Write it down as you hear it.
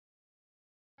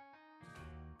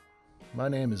My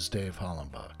name is Dave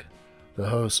Hollenbach, the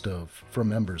host of From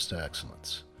Members to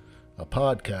Excellence, a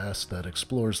podcast that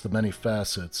explores the many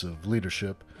facets of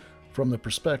leadership from the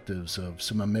perspectives of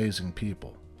some amazing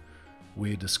people.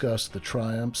 We discuss the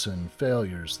triumphs and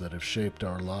failures that have shaped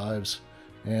our lives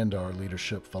and our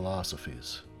leadership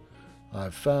philosophies.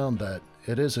 I've found that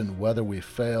it isn't whether we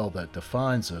fail that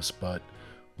defines us, but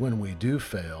when we do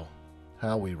fail,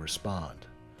 how we respond.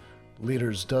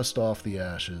 Leaders dust off the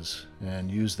ashes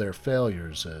and use their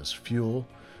failures as fuel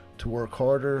to work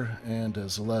harder and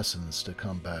as lessons to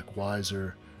come back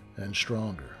wiser and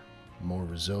stronger, more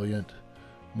resilient,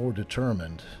 more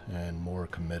determined, and more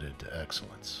committed to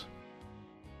excellence.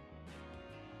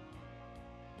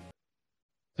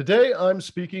 Today I'm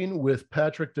speaking with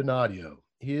Patrick Donadio.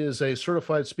 He is a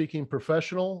certified speaking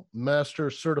professional,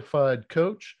 master certified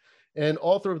coach, and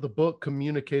author of the book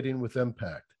Communicating with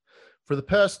Impact. For the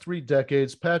past 3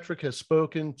 decades, Patrick has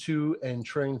spoken to and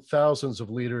trained thousands of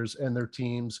leaders and their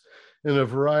teams in a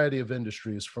variety of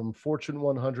industries, from Fortune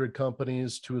 100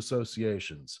 companies to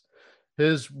associations.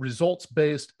 His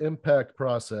results-based impact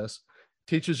process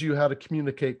teaches you how to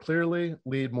communicate clearly,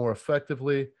 lead more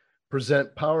effectively,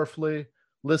 present powerfully,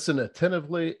 listen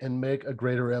attentively, and make a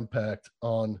greater impact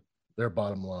on their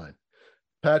bottom line.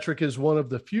 Patrick is one of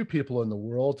the few people in the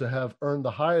world to have earned the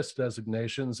highest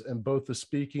designations in both the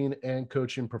speaking and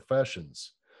coaching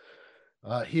professions.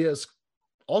 He has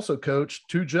also coached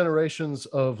 2 generations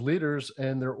of leaders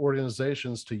and their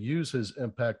organizations to use his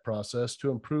impact process to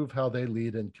improve how they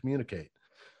lead and communicate.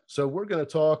 So we're going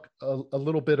to talk a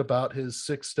little bit about his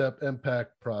 6-step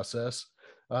impact process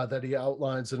that he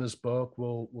outlines in his book.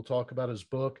 We'll talk about his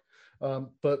book.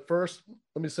 But first,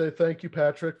 let me say thank you,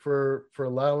 Patrick, for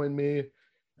allowing me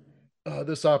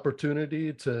this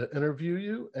opportunity to interview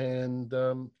you. And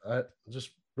I'm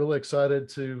just really excited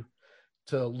to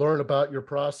learn about your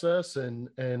process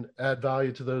and add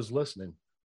value to those listening.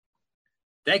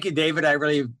 Thank you, David.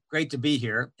 Great to be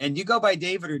here. And you go by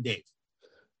David or Dave?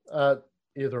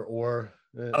 Either or.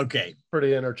 Okay.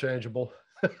 Pretty interchangeable.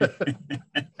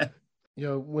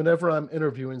 Whenever I'm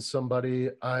interviewing somebody,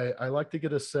 I like to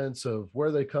get a sense of where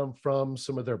they come from,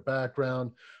 some of their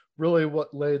background, really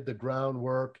what laid the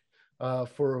groundwork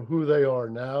for who they are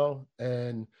now,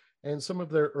 and some of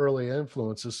their early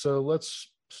influences. So let's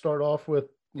start off with,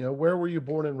 where were you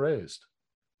born and raised?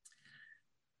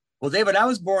 Well, David, I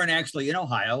was born actually in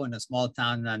Ohio, in a small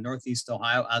town, Northeast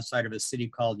Ohio, outside of a city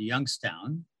called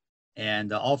Youngstown.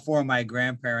 And all 4 of my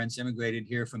grandparents immigrated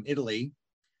here from Italy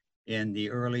in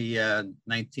the early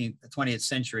 20th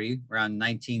century, around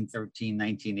 1913,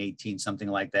 1918, something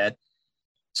like that.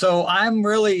 So I'm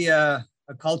really a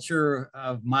culture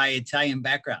of my Italian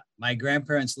background. My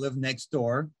grandparents lived next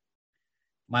door.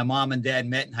 My mom and dad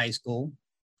met in high school.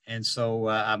 And so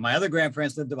my other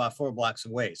grandparents lived about 4 blocks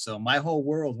away. So my whole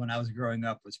world when I was growing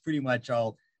up was pretty much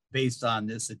all based on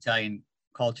this Italian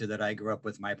culture that I grew up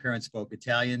with. My parents spoke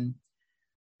Italian.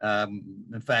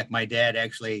 In fact, my dad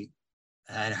actually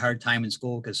had a hard time in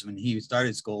school because when he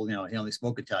started school, he only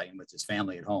spoke Italian with his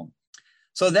family at home.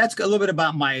 So that's a little bit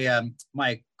about my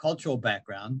my cultural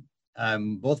background.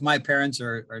 Both my parents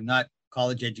are not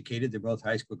college educated. They're both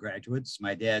high school graduates.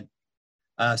 My dad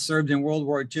served in World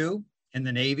War II in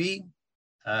the Navy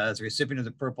as a recipient of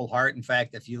the Purple Heart. In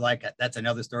fact, if you like, that's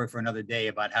another story for another day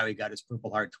about how he got his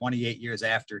Purple Heart 28 years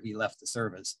after he left the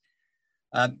service.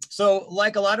 So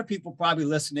like a lot of people probably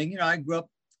listening, I grew up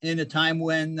in a time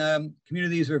when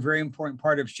communities were a very important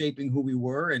part of shaping who we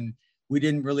were. And we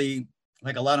didn't really,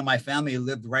 like a lot of my family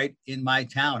lived right in my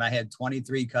town. I had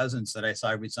 23 cousins that I saw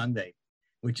every Sunday,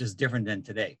 which is different than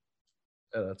today.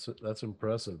 Yeah, that's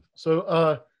impressive.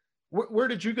 So where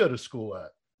did you go to school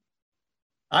at?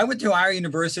 I went to Ohio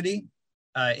University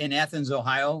in Athens,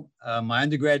 Ohio. My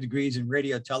undergrad degree is in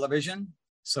radio television.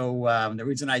 So the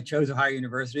reason I chose Ohio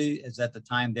University is at the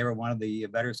time they were one of the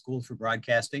better schools for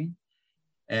broadcasting.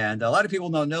 And a lot of people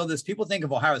don't know this. People think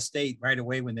of Ohio State right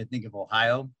away when they think of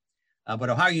Ohio. But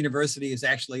Ohio University is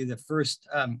actually the first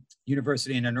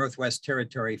university in the Northwest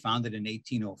Territory, founded in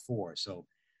 1804. So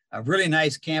a really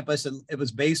nice campus. It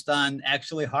was based on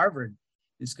actually Harvard.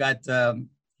 It's got,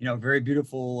 very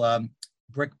beautiful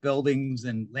brick buildings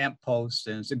and lampposts.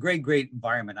 And it's a great, great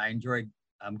environment. I enjoyed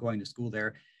going to school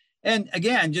there. And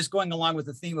again, just going along with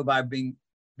the theme about being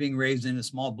raised in a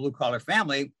small blue collar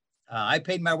family, I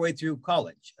paid my way through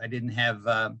college. I didn't have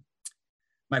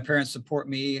my parents support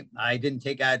me. I didn't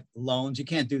take out loans. You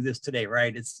can't do this today,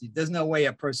 right? There's no way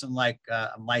a person like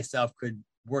myself could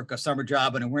work a summer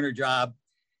job and a winter job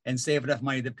and save enough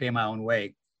money to pay my own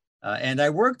way. And I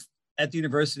worked at the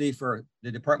university for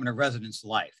the Department of Residence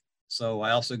Life. So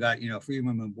I also got, free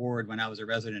room and board when I was a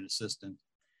resident assistant.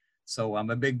 So I'm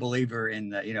a big believer in,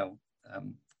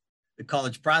 the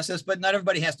college process, but not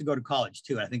everybody has to go to college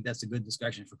too. I think that's a good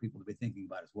discussion for people to be thinking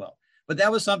about as well. But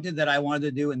that was something that I wanted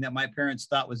to do and that my parents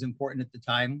thought was important at the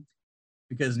time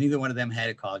because neither one of them had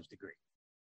a college degree.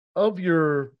 Of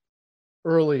your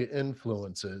early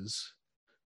influences,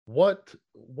 what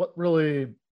really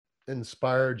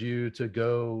inspired you to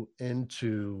go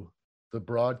into the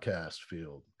broadcast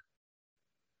field?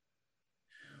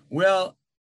 Well,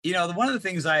 one of the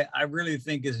things I really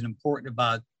think is important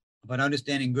about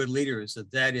understanding good leaders,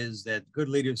 that is that good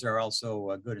leaders are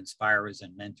also good inspirers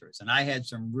and mentors. And I had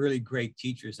some really great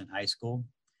teachers in high school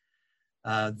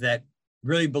that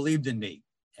really believed in me.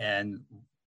 And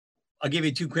I'll give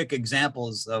you two quick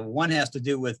examples. One has to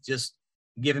do with just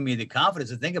giving me the confidence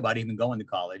to think about even going to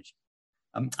college.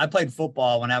 I played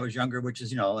football when I was younger, which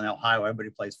is, in Ohio,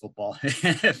 everybody plays football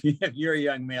if you're a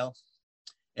young male.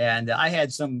 And I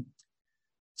had some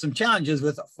challenges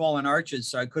with fallen arches,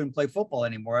 so I couldn't play football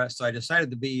anymore. So I decided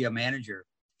to be a manager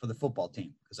for the football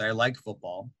team because I liked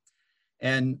football.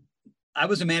 And I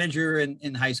was a manager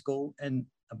in high school. And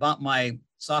about my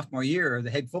sophomore year,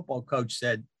 the head football coach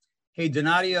said, "Hey,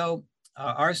 Donadio,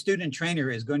 our student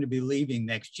trainer is going to be leaving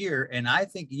next year. And I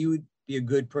think you would be a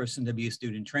good person to be a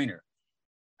student trainer."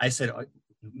 I said,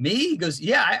 "Me?" He goes,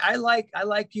 "Yeah, I like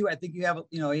you. I think you have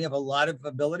a lot of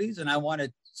abilities, and I want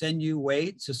to send you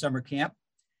away to summer camp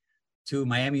to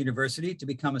Miami University to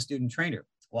become a student trainer."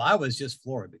 Well, I was just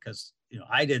floored because,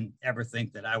 I didn't ever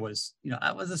think that I was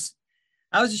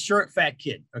a short, fat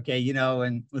kid. Okay.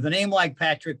 And with a name like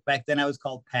Patrick, back then I was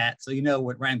called Pat. So,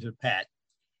 what rhymes with Pat.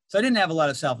 So I didn't have a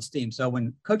lot of self-esteem. So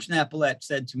when Coach Napolet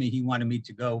said to me, he wanted me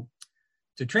to go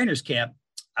to trainers camp,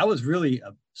 I was really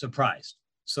surprised.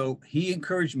 So he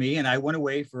encouraged me and I went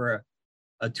away for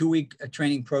a 2-week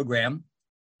training program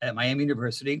at Miami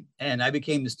University and I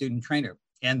became the student trainer.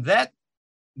 And that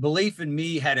belief in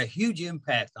me had a huge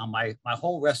impact on my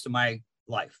whole rest of my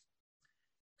life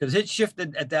because it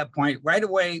shifted at that point right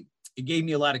away. It gave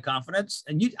me a lot of confidence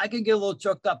and I can get a little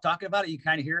choked up talking about it. You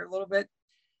kind of hear it a little bit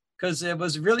because it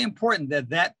was really important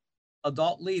that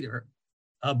adult leader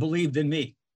believed in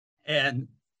me. And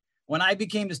when I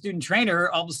became the student trainer,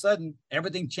 all of a sudden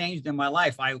everything changed in my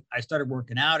life. I started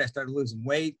working out. I started losing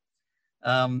weight.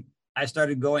 I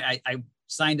started going, I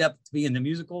signed up to be in the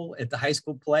musical at the high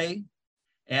school play.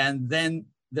 And then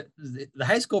the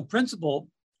high school principal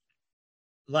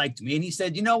liked me and he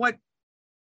said, "You know what?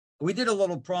 We did a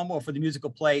little promo for the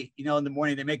musical play, in the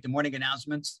morning, they make the morning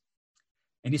announcements."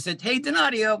 And he said, "Hey,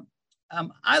 Donadio,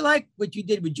 I like what you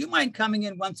did. Would you mind coming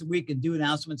in once a week and do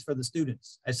announcements for the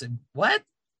students?" I said, "What?"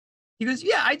 He goes,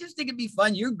 "Yeah, I just think it'd be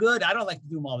fun. You're good. I don't like to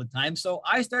do them all the time." So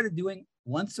I started doing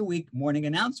once a week morning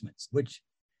announcements, which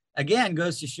again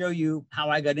goes to show you how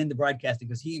I got into broadcasting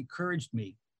because he encouraged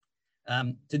me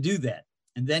to do that.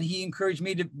 And then he encouraged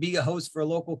me to be a host for a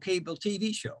local cable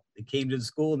TV show. They came to the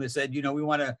school and they said, "We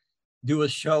want to do a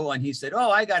show." And he said, "Oh,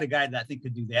 I got a guy that I think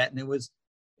could do that." And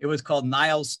it was called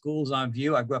Niles Schools on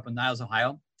View. I grew up in Niles,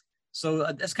 Ohio.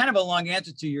 So that's kind of a long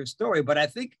answer to your story. But I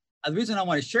think the reason I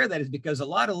want to share that is because a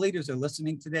lot of leaders are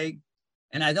listening today.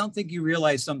 And I don't think you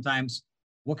realize sometimes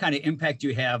what kind of impact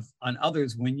you have on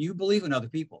others when you believe in other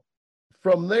people.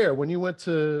 From there, when you went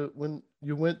to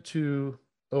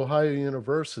Ohio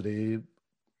University,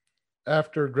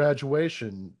 after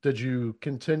graduation, did you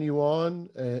continue on?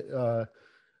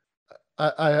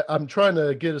 I'm trying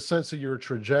to get a sense of your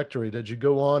trajectory. Did you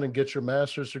go on and get your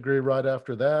master's degree right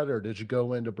after that, or did you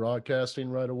go into broadcasting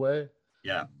right away?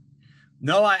 Yeah.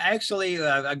 No, I actually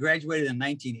I graduated in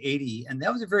 1980, and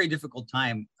that was a very difficult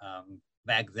time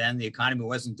back then. The economy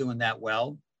wasn't doing that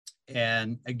well.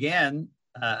 And again,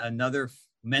 another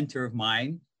mentor of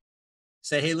mine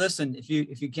said, "Hey, listen, if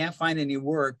you can't find any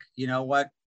work, you know what?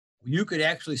 You could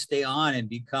actually stay on and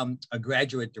become a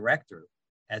graduate director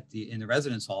in the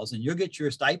residence halls, and you'll get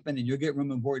your stipend and you'll get room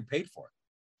and board paid for."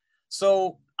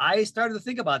 So I started to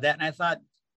think about that, and I thought,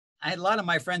 I had a lot of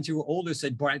my friends who were older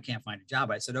said, "Boy, I can't find a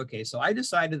job." I said, "Okay." So I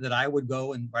decided that I would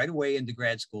go and right away into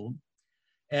grad school.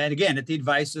 And again, at the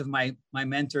advice of my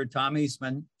mentor, Tom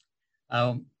Eastman,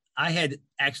 I had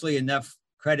actually enough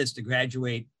credits to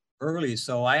graduate early.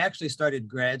 So I actually started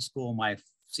grad school my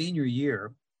senior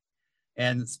year.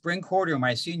 And spring quarter of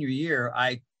my senior year,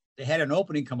 they had an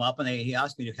opening come up and he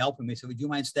asked me to help him. He said, "Would you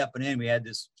mind stepping in?" We had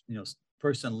this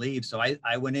person leave. So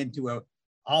I went into a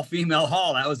all-female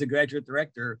hall. I was the graduate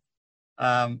director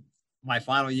my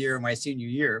final year, my senior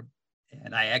year.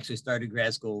 And I actually started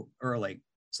grad school early.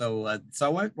 So I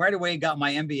went right away, got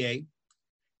my MBA.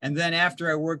 And then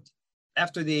after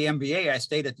the MBA, I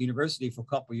stayed at the university for a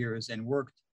couple of years and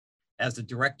worked as the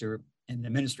director and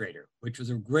administrator, which was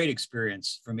a great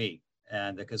experience for me.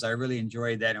 and because I really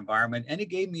enjoyed that environment. And it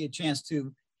gave me a chance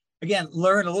to, again,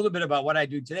 learn a little bit about what I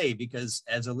do today, because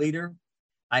as a leader,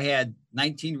 I had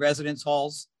 19 residence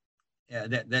halls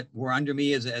that were under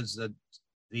me as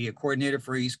the coordinator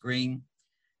for East Green.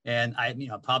 And I,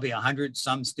 probably 100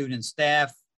 some student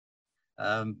staff,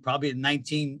 probably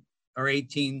 19 or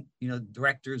 18,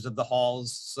 directors of the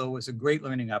halls. So it was a great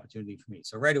learning opportunity for me.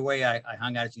 So right away, I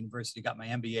hung out at university, got my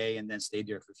MBA, and then stayed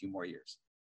there for a few more years.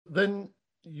 Then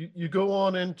you go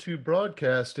on into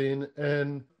broadcasting,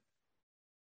 and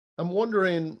I'm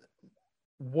wondering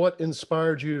what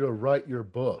inspired you to write your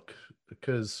book,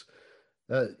 because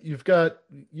you've got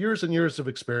years and years of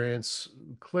experience.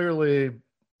 Clearly,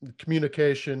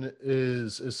 communication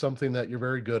is something that you're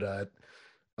very good at.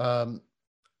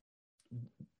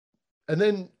 And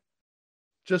then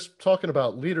just talking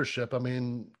about leadership, I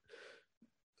mean,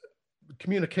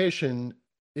 communication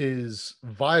is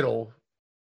vital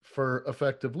for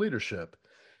effective leadership.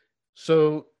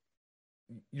 So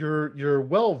you're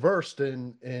well versed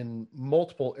in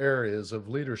multiple areas of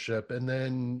leadership, and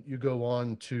then you go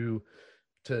on to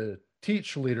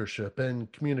teach leadership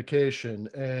and communication,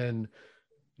 and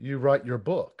you write your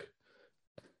book.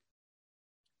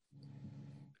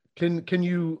 Can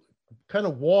you kind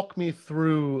of walk me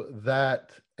through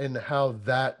that and how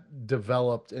that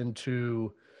developed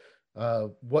into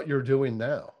what you're doing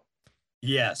now?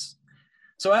 Yes.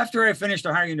 So after I finished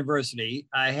Ohio University,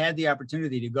 I had the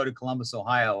opportunity to go to Columbus,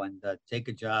 Ohio, and take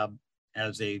a job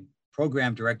as a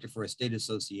program director for a state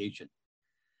association.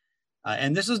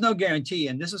 And this is no guarantee.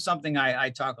 And this is something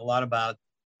I talk a lot about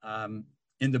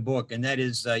in the book. And that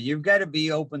is, you've got to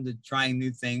be open to trying new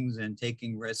things and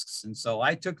taking risks. And so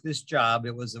I took this job.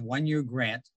 It was a 1-year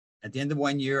grant. At the end of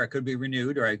 1 year, I could be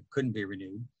renewed or I couldn't be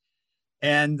renewed.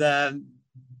 And that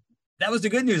was the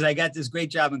good news. I got this great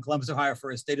job in Columbus, Ohio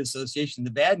for a state association. The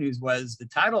bad news was the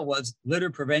title was Litter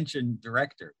Prevention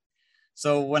Director.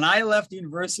 So when I left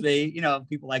university,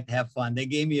 people like to have fun. They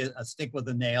gave me a stick with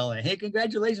a nail and, hey,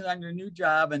 congratulations on your new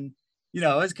job. And, it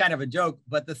was kind of a joke.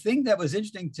 But the thing that was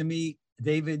interesting to me,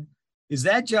 David, is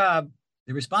that job,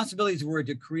 the responsibilities were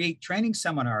to create training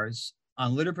seminars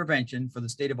on litter prevention for the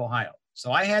state of Ohio.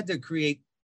 So I had to create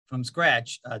from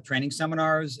scratch training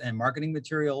seminars and marketing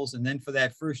materials. And then for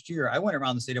that first year, I went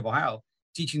around the state of Ohio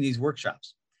teaching these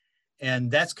workshops.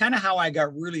 And that's kind of how I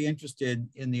got really interested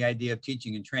in the idea of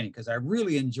teaching and training, because I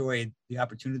really enjoyed the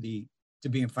opportunity to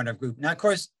be in front of a group. Now, of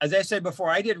course, as I said before,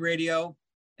 I did radio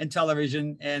and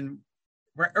television. And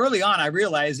early on, I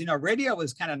realized, radio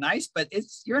was kind of nice, but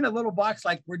you're in a little box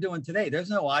like we're doing today. There's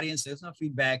no audience, there's no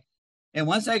feedback. And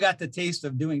once I got the taste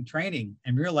of doing training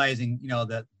and realizing,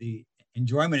 that the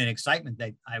enjoyment and excitement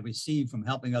that I received from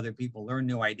helping other people learn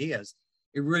new ideas,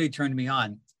 it really turned me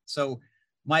on. So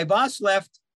my boss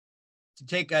left to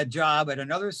take a job at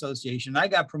another association. I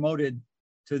got promoted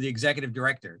to the executive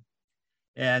director.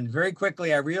 And very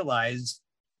quickly, I realized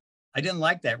I didn't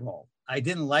like that role. I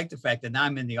didn't like the fact that now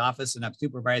I'm in the office and I'm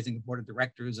supervising the board of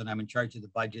directors and I'm in charge of the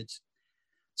budgets.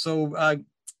 So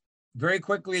very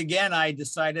quickly, again, I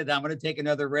decided I'm going to take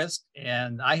another risk.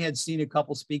 And I had seen a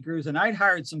couple speakers, and I'd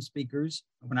hired some speakers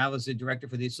when I was the director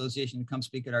for the association to come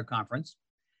speak at our conference.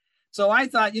 So I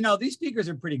thought, these speakers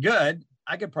are pretty good.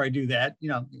 I could probably do that.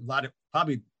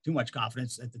 Probably too much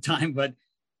confidence at the time. But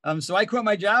so I quit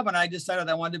my job and I decided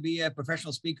I wanted to be a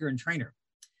professional speaker and trainer.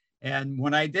 And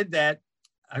when I did that,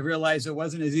 I realized it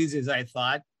wasn't as easy as I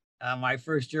thought. My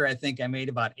first year, I think I made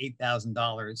about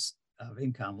 $8,000 of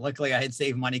income. Luckily, I had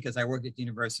saved money because I worked at the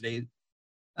university.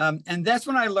 And that's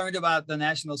when I learned about the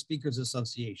National Speakers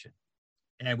Association.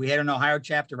 And we had an Ohio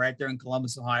chapter right there in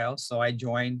Columbus, Ohio. So I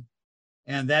joined.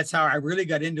 And that's how I really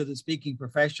got into the speaking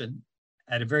profession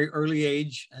at a very early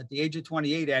age. At the age of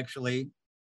 28, actually,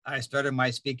 I started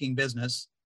my speaking business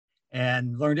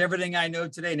and learned everything I know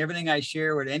today and everything I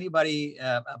share with anybody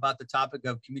about the topic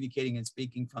of communicating and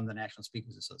speaking from the National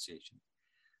Speakers Association.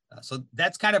 So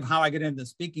that's kind of how I got into the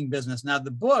speaking business. Now,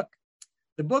 the book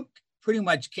pretty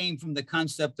much came from the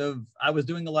concept of I was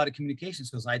doing a lot of communication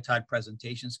skills. I taught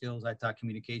presentation skills. I taught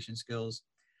communication skills.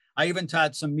 I even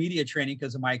taught some media training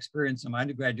because of my experience in my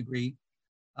undergrad degree.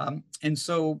 And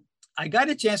so I got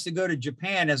a chance to go to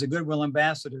Japan as a Goodwill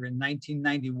ambassador in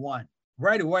 1991.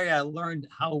 Right away, I learned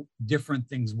how different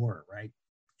things were, right?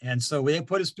 And so they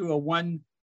put us through a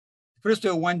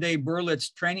one-day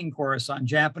Berlitz training course on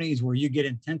Japanese, where you get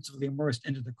intensively immersed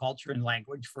into the culture and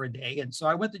language for a day. And so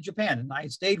I went to Japan and I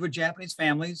stayed with Japanese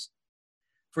families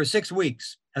for 6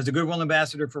 weeks as a Goodwill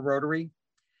ambassador for Rotary.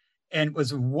 And it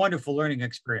was a wonderful learning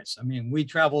experience. I mean, we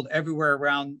traveled everywhere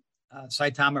around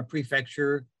Saitama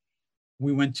Prefecture.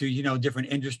 we went to, different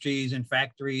industries and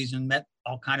factories and met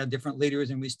all kind of different leaders.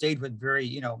 And we stayed with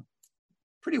very,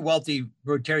 pretty wealthy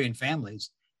Rotarian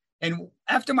families. And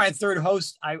after my third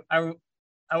host, I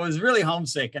was really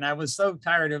homesick, and I was so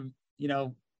tired of,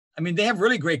 they have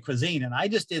really great cuisine, and I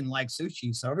just didn't like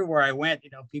sushi. So everywhere I went,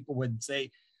 people would say,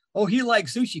 "Oh, he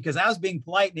likes sushi," because I was being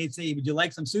polite, and they'd say, "Would you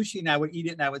like some sushi?" And I would eat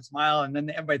it, and I would smile, and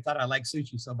then everybody thought I liked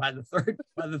sushi. So by the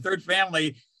third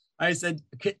family, I said,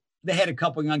 they had a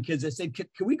couple young kids. I said,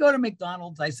 "Can we go to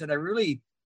McDonald's?" I said, I'm really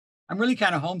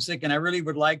kind of homesick, and I really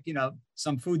would like,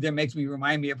 some food that makes me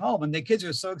remind me of home. And the kids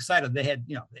were so excited. They had,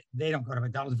 they don't go to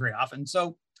McDonald's very often.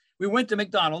 So we went to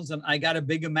McDonald's, and I got a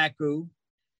Big Macu,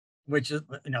 which is,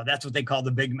 that's what they call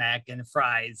the Big Mac, and the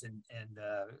fries, and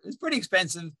it's pretty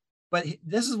expensive. But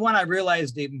this is when I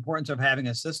realized the importance of having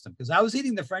a system, because I was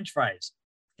eating the French fries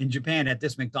in Japan at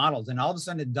this McDonald's, and all of a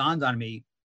sudden it dawned on me,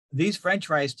 these French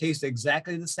fries taste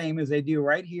exactly the same as they do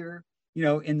right here,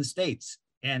 in the States.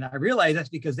 And I realized that's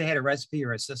because they had a recipe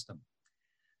or a system.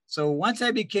 So once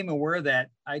I became aware of that,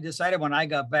 I decided when I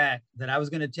got back that I was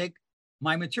going to take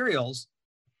my materials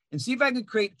and see if I could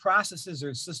create processes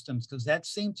or systems, because that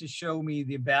seemed to show me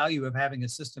the value of having a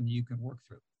system you can work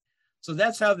through. So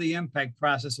that's how the impact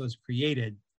process was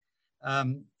created.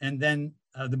 And then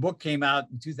the book came out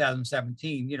in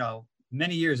 2017,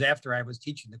 many years after I was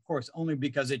teaching the course, only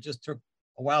because it just took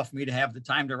a while for me to have the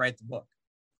time to write the book.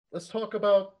 Let's talk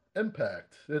about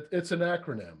impact. It's an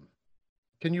acronym.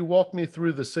 Can you walk me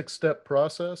through the 6-step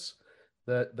process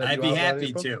that I'd be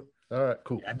happy to. All right,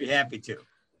 cool. I'd be happy to.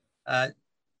 A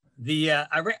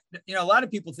lot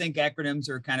of people think acronyms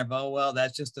are kind of, oh, well,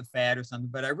 that's just a fad or something,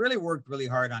 but I really worked really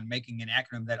hard on making an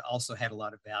acronym that also had a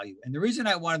lot of value. And the reason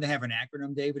I wanted to have an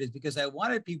acronym, David, is because I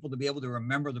wanted people to be able to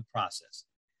remember the process,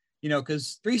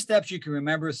 because 3 steps you can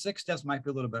remember, 6 steps might be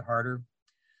a little bit harder.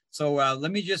 So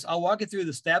I'll walk you through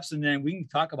the steps, and then we can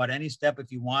talk about any step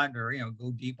if you want, or,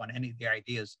 go deep on any of the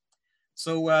ideas.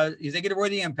 So you think of the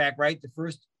word the impact, right? The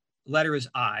first letter is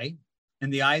I,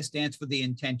 and the I stands for the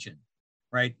intention,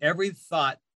 right? Every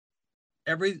thought,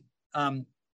 every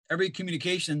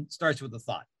communication starts with a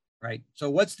thought, right? So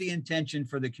what's the intention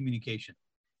for the communication?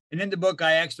 And in the book,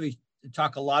 I actually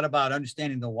talk a lot about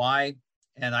understanding the why.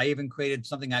 And I even created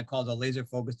something I call the laser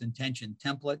focused intention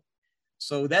template.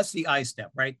 So that's the I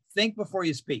step, right? Think before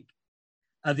you speak.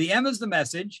 The M is the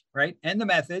message, right? And the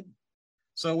method.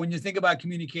 So when you think about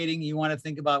communicating, you want to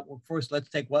think about, well, first, let's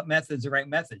take what method is the right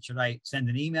method. Should I send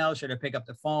an email? Should I pick up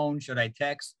the phone? Should I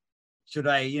text? Should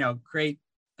I, create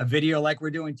a video like we're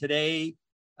doing today?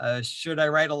 Should I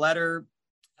write a letter?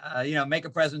 Make a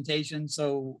presentation.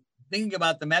 So thinking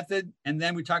about the method, and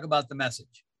then we talk about the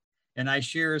message. And I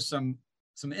share some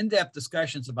in-depth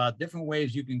discussions about different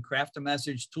ways you can craft a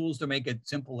message, tools to make it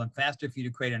simple and faster for you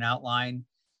to create an outline.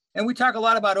 And we talk a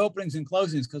lot about openings and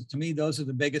closings, because to me, those are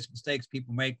the biggest mistakes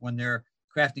people make when they're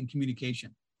crafting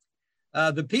communication.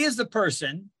 The P is the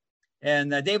person.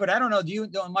 And David, I don't know, do you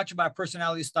know much about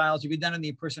personality styles? Have you done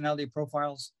any personality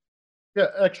profiles? Yeah,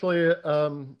 actually,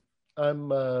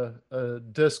 I'm a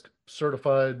DISC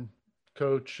certified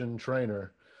coach and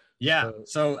trainer. Yeah,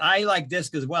 so I like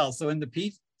DISC as well. So in the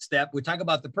P step, we talk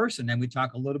about the person, and we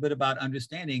talk a little bit about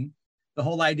understanding the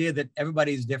whole idea that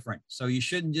everybody's different. So you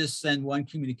shouldn't just send one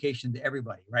communication to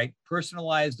everybody, right?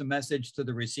 Personalize the message to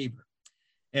the receiver.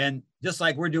 And just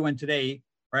like we're doing today,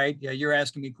 right? Yeah, you're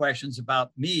asking me questions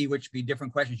about me, which would be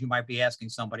different questions you might be asking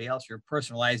somebody else. You're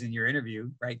personalizing your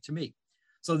interview, right, to me.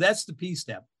 So that's the P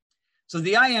step. So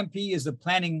the IMP is the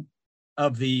planning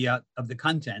of the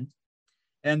content,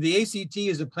 and the ACT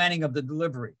is the planning of the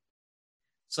delivery.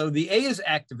 So the A is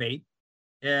activate.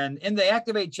 And in the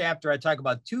activate chapter, I talk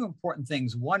about 2 important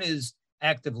things. One is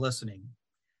active listening.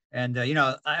 And,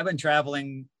 I've been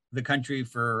traveling the country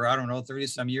for, 30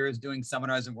 some years doing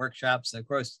seminars and workshops. Of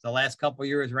course, the last couple of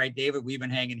years, right, David, we've been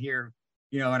hanging here,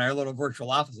 in our little virtual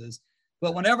offices.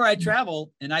 But whenever I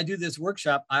travel and I do this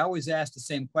workshop, I always ask the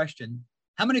same question.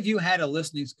 How many of you had a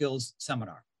listening skills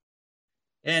seminar?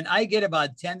 And I get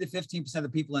about 10 to 15% of the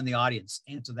people in the audience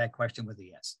answer that question with a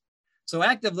yes. So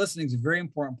active listening is a very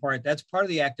important part. That's part of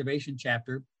the activation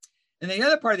chapter. And the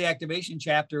other part of the activation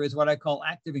chapter is what I call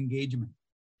active engagement.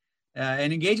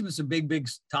 And engagement is a big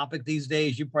topic these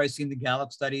days. You've probably seen the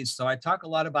Gallup studies. So I talk a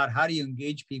lot about how do you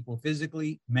engage people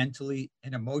physically, mentally,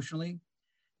 and emotionally.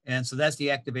 And so that's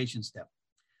the activation step.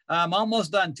 I'm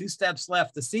almost done. 2 steps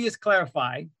left. The C is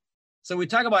clarify. So we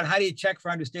talk about how do you check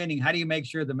for understanding? How do you make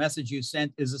sure the message you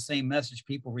sent is the same message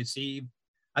people receive?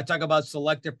 I talk about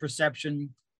selective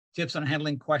perception, tips on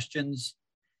handling questions,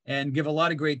 and give a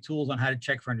lot of great tools on how to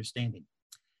check for understanding.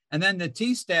 And then the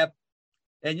T step,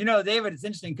 and David, it's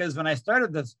interesting because when I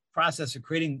started this process of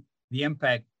creating the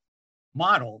impact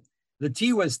model, the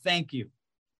T was thank you.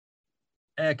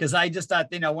 Because I just thought,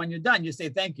 when you're done, you say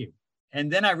thank you. And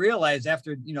then I realized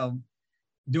after,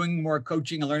 doing more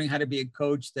coaching and learning how to be a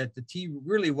coach, that the T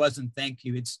really wasn't thank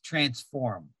you, it's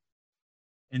transform.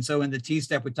 And so in the T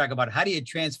step, we talk about how do you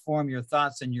transform your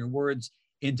thoughts and your words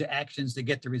into actions to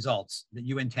get the results that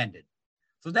you intended.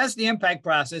 So that's the impact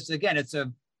process. Again, it's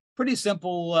a pretty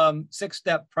simple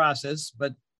 6-step process,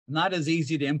 but not as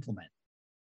easy to implement.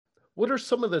 What are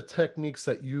some of the techniques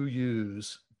that you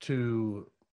use to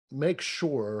make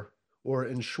sure or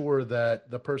ensure that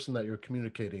the person that you're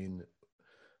communicating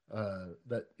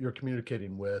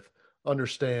with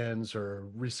understands or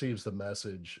receives the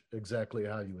message exactly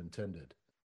how you intended?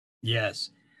 Yes.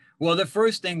 Well, the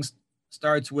first thing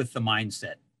starts with the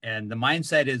mindset. And the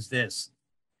mindset is this: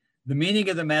 the meaning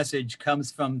of the message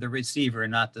comes from the receiver,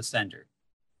 not the sender.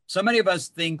 So many of us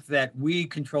think that we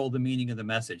control the meaning of the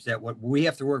message, that what we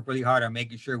have to work really hard on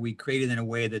making sure we create it in a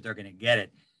way that they're going to get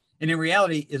it. And in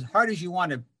reality, as hard as you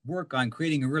want to work on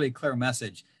creating a really clear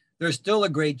message, there's still a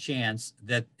great chance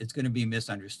that it's going to be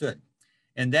misunderstood.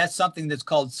 And that's something that's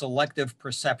called selective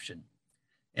perception.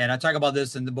 And I talk about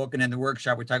this in the book and in the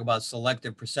workshop. We talk about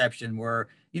selective perception, where,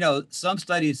 some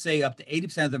studies say up to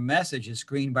 80% of the message is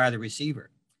screened by the receiver.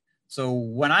 So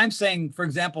when I'm saying, for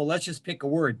example, let's just pick a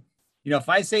word. If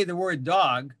I say the word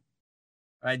dog,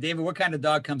 all right, David, what kind of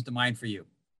dog comes to mind for you?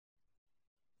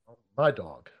 My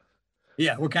dog.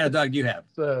 Yeah, what kind of dog do you have?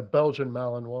 It's a Belgian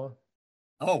Malinois.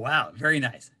 Oh, wow, very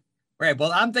nice. Right,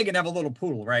 well, I'm thinking of a little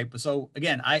poodle, right? But so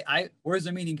again, where's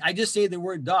the meaning? I just say the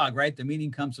word dog, right? The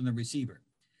meaning comes from the receiver.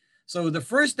 So the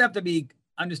first step to be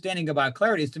understanding about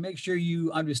clarity is to make sure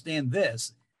you understand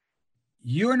this.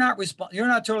 You're not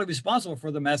totally responsible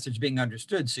for the message being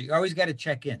understood. So you always got to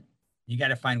check in. You got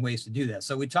to find ways to do that.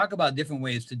 So we talk about different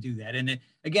ways to do that. And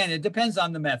it depends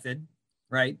on the method,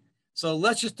 right? So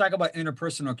let's just talk about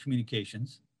interpersonal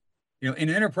communications. In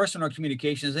interpersonal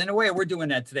communications, in a way, we're doing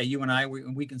that today. You and I,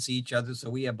 we can see each other. So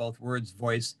we have both words,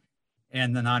 voice,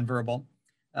 and the nonverbal.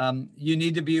 You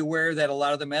need to be aware that a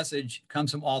lot of the message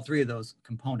comes from all three of those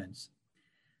components.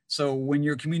 So when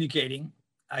you're communicating,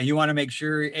 you want to make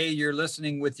sure, you're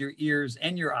listening with your ears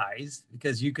and your eyes,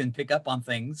 because you can pick up on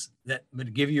things that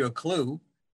would give you a clue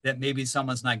that maybe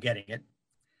someone's not getting it.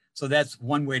 So that's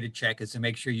one way to check, is to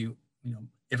make sure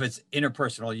if it's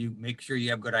interpersonal, you make sure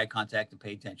you have good eye contact and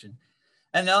pay attention.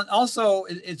 And then also,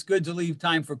 it's good to leave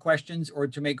time for questions or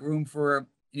to make room for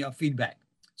feedback.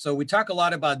 So we talk a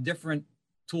lot about different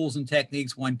tools and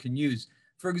techniques one can use.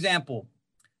 For example,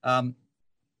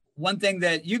 one thing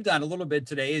that you've done a little bit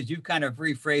today is you've kind of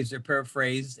rephrased or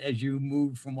paraphrased as you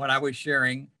move from what I was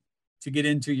sharing to get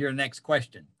into your next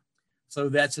question. So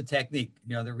that's a technique,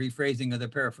 the rephrasing or the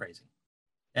paraphrasing.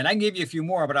 And I can give you a few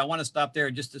more, but I want to stop there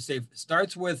just to say, it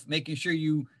starts with making sure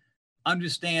you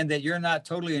understand that you're not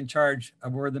totally in charge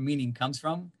of where the meaning comes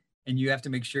from. And you have to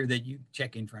make sure that you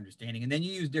check in for understanding. And then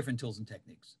you use different tools and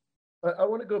techniques. I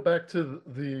want to go back to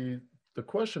the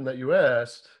question that you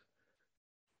asked,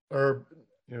 or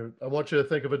I want you to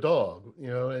think of a dog,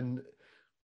 and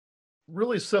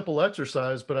really simple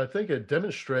exercise, but I think it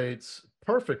demonstrates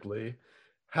perfectly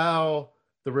how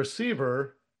the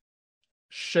receiver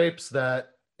shapes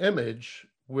that image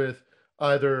with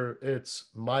either it's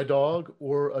my dog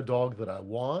or a dog that I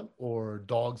want or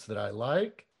dogs that I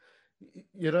like,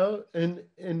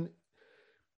 and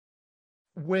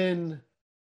when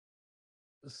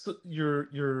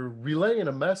you're relaying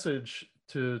a message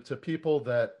to people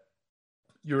that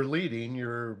you're leading,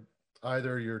 you're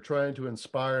trying to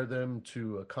inspire them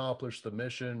to accomplish the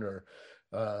mission or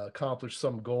accomplish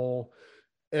some goal,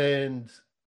 and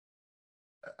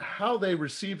how they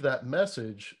receive that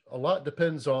message a lot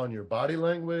depends on your body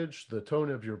language, the tone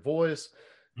of your voice,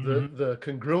 the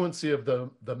congruency of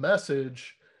the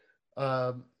message,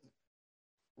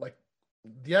 like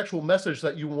the actual message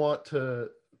that you want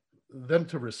them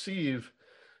to receive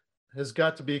has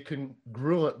got to be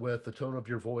congruent with the tone of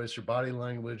your voice, your body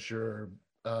language, your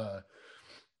I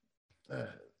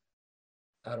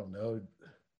don't know,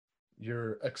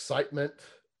 your excitement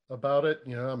about it.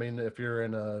 If you're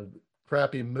in a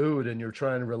crappy mood and you're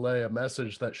trying to relay a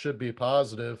message that should be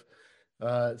positive,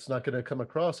 it's not going to come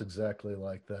across exactly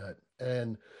like that.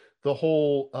 And the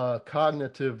whole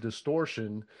cognitive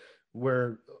distortion,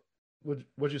 where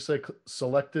would you say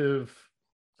selective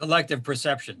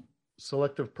perception.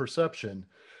 Selective perception.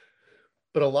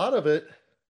 But a lot of it,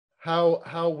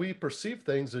 how we perceive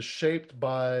things, is shaped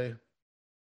by,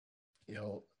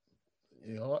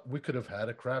 we could have had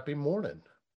a crappy morning.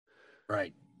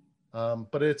 Right.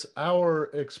 But it's our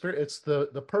experience, it's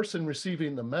the person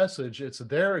receiving the message, it's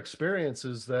their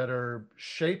experiences that are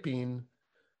shaping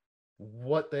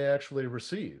what they actually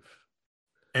receive.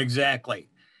 Exactly.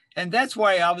 And that's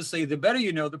why, obviously, the better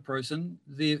you know the person,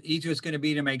 the easier it's going to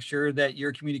be to make sure that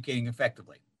you're communicating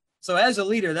effectively. So as a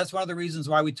leader, that's one of the reasons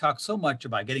why we talk so much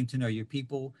about getting to know your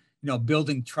people,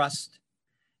 building trust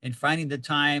and finding the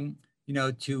time,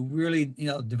 to really,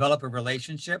 develop a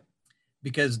relationship,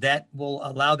 because that will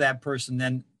allow that person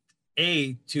then,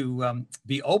 to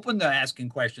be open to asking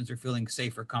questions or feeling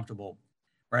safe or comfortable,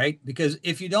 right? Because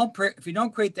if you don't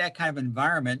create that kind of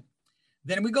environment,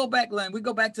 then we go back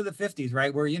to the 50s,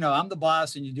 right? Where, I'm the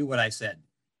boss and you do what I said,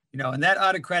 and that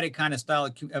autocratic kind of style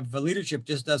of leadership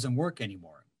just doesn't work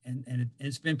anymore. And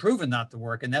it's been proven not to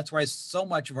work. And that's why so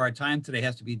much of our time today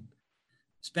has to be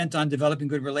spent on developing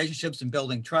good relationships and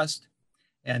building trust.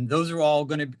 And those are all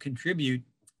going to contribute,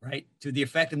 right, to the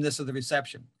effectiveness of the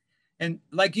reception. And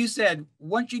like you said,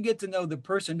 once you get to know the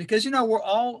person, because, we're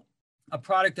all a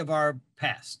product of our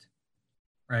past,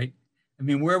 right? I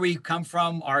mean, where we come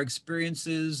from, our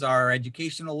experiences, our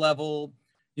educational level,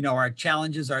 our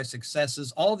challenges, our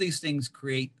successes, all these things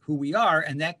create who we are,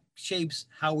 and that shapes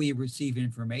how we receive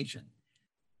information.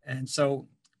 And so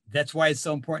that's why it's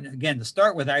so important, again, to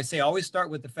start with. I say always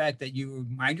start with the fact that you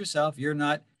remind yourself you're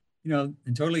not, and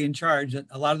totally in charge, that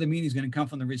a lot of the meaning is going to come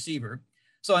from the receiver.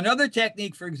 So another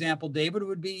technique, for example, David,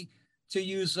 would be to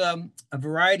use a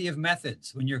variety of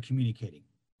methods when you're communicating.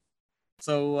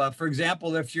 So, for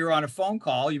example, if you're on a phone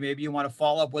call, maybe you want to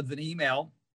follow up with an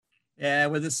email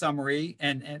with a summary,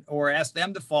 or ask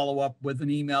them to follow up with an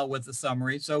email with a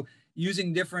summary. So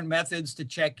using different methods to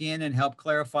check in and help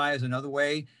clarify is another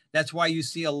way. That's why you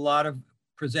see a lot of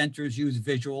presenters use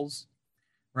visuals,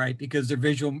 right? Because their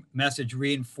visual message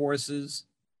reinforces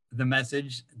the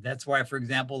message. That's why, for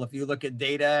example, if you look at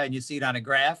data and you see it on a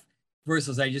graph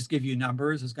versus I just give you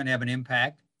numbers, it's going to have an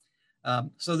impact.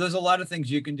 So there's a lot of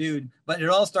things you can do, but it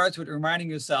all starts with reminding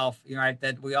yourself, right,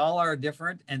 that we all are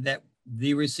different, and that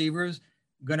the receiver's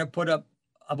going to put up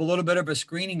a little bit of a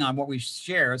screening on what we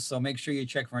share. So make sure you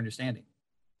check for understanding.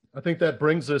 I think that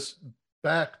brings us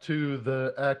back to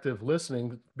the active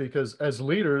listening, because as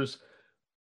leaders,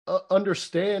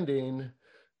 understanding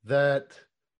that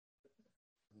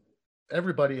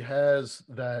everybody has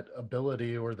that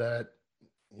ability, or that,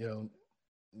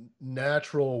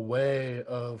 natural way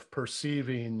of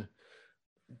perceiving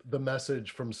the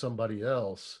message from somebody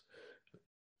else.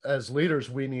 As leaders,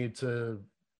 we need to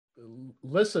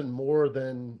listen more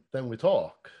than we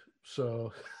talk.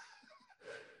 So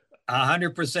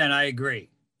 100%, I agree.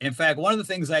 In fact, one of the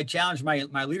things I challenge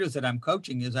my leaders that I'm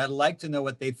coaching is I'd like to know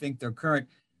what they think their current,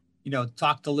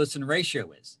 talk to listen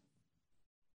ratio is.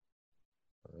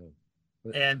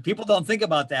 And people don't think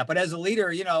about that. But as a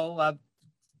leader,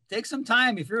 take some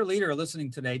time. If you're a leader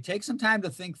listening today, take some time to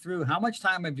think through how much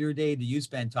time of your day do you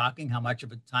spend talking? How much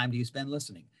of a time do you spend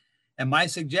listening? And my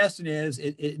suggestion is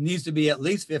it needs to be at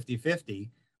least 50-50,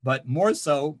 but more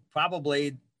so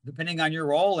probably, depending on your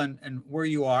role and where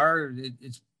you are,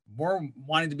 it's more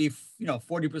wanting to be,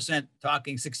 40%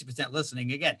 talking, 60%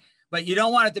 listening again. But you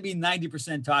don't want it to be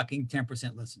 90% talking,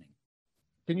 10% listening.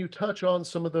 Can you touch on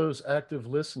some of those active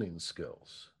listening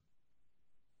skills?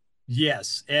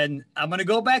 Yes. And I'm going to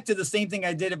go back to the same thing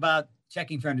I did about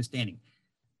checking for understanding.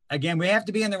 Again, we have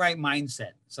to be in the right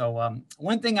mindset. So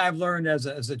one thing I've learned as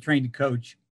a trained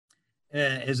coach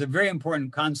is a very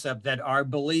important concept, that our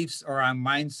beliefs or our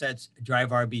mindsets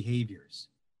drive our behaviors,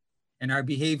 and our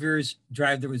behaviors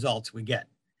drive the results we get.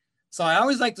 So I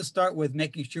always like to start with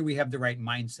making sure we have the right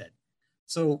mindset.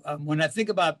 So when I think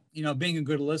about, being a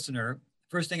good listener,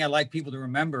 first thing I like people to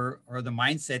remember, or the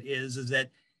mindset is that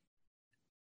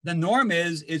the norm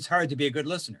is it's hard to be a good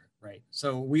listener, right?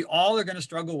 So we all are going to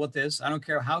struggle with this. I don't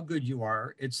care how good you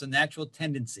are. It's a natural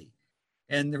tendency.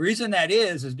 And the reason that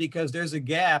is because there's a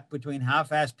gap between how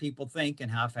fast people think and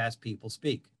how fast people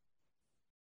speak.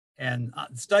 And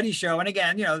studies show, and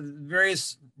again,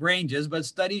 various ranges, but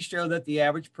studies show that the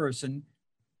average person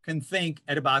can think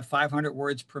at about 500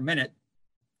 words per minute,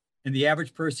 and the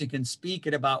average person can speak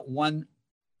at about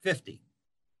 150.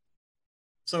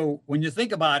 So when you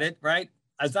think about it, right,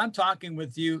 as I'm talking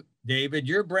with you, David,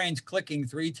 your brain's clicking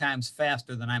 3 times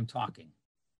faster than I'm talking.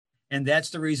 And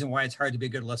that's the reason why it's hard to be a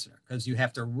good listener, because you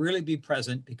have to really be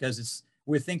present, because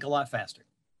we think a lot faster.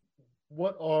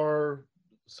 What are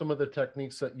some of the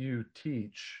techniques that you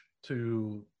teach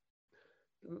to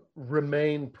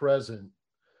remain present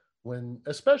when,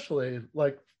 especially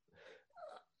like,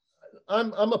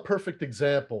 I'm a perfect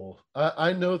example.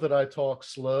 I know that I talk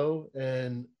slow,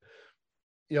 and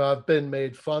I've been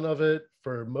made fun of it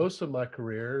for most of my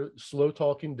career. Slow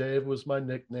Talking Dave was my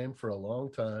nickname for a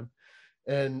long time.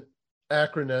 And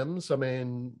acronyms, I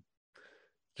mean,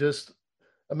 just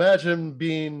imagine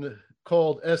being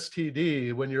called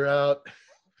STD when you're out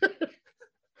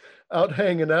out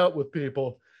hanging out with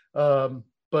people.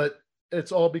 But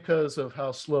it's all because of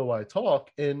how slow I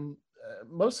talk. And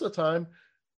most of the time,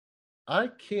 I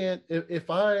can't, if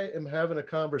I am having a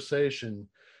conversation,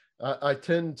 I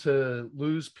tend to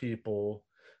lose people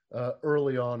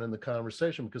early on in the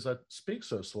conversation because I speak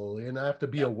so slowly, and I have to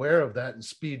be aware of that and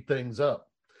speed things up.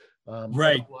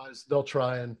 Right. Otherwise, they'll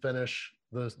try and finish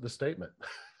the statement.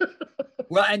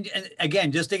 Well, and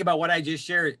again, just think about what I just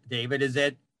shared, David, is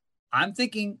that I'm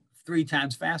thinking 3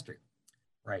 times faster,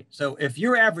 right? So if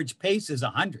your average pace is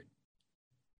 100,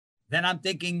 then I'm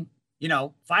thinking,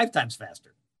 5 times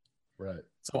faster. Right.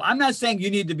 So I'm not saying you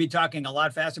need to be talking a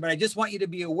lot faster, but I just want you to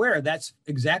be aware that's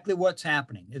exactly what's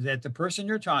happening, is that the person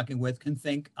you're talking with can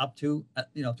think up to,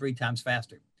 3 times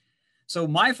faster. So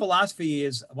my philosophy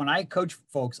is when I coach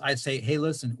folks, I say, hey,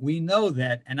 listen, we know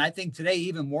that. And I think today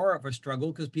even more of a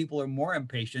struggle because people are more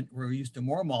impatient. We're used to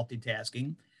more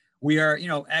multitasking. We are,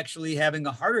 actually having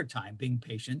a harder time being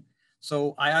patient.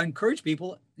 So I encourage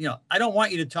people, I don't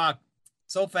want you to talk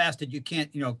so fast that you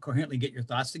can't, coherently get your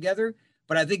thoughts together.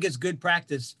 But I think it's good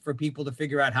practice for people to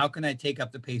figure out how can I take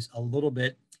up the pace a little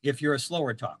bit if you're a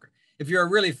slower talker. If you're a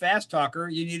really fast talker,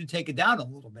 you need to take it down a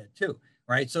little bit too,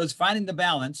 right? So it's finding the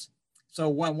balance. So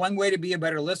one way to be a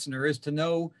better listener is to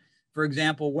know, for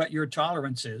example, what your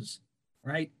tolerance is,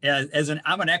 right? I'm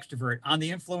an extrovert. I'm an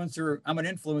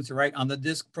influencer, right? On the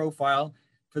DISC profile,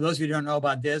 for those of you who don't know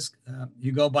about DISC,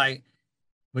 you go by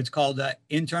what's called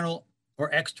internal or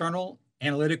external,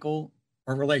 analytical,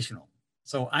 or relational.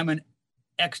 So I'm an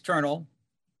external,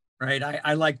 right?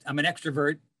 I'm an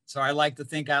extrovert, so I like to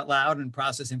think out loud and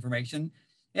process information.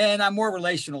 And I'm more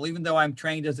relational, even though I'm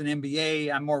trained as an MBA,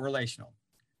 I'm more relational.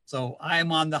 So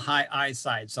I'm on the high I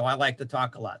side. So I like to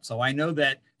talk a lot. So I know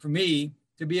that for me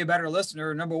to be a better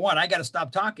listener, number one, I got to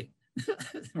stop talking,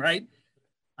 right?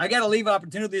 I got to leave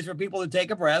opportunities for people to take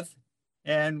a breath.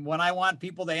 And when I want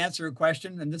people to answer a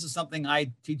question, and this is something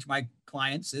I teach my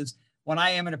clients, is when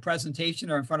I am in a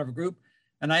presentation or in front of a group,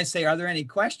 and I say, are there any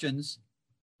questions?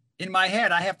 In my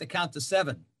head, I have to count to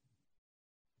 7.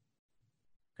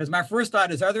 Because my first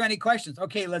thought is, are there any questions?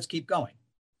 Okay, let's keep going.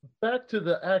 Back to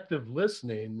the active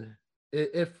listening,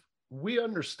 if we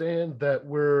understand that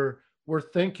we're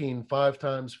thinking 5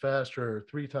 times faster or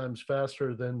 3 times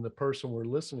faster than the person we're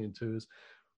listening to, is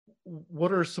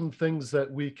what are some things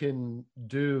that we can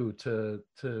do to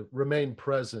remain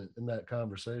present in that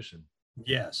conversation?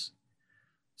 Yes.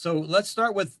 So let's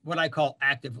start with what I call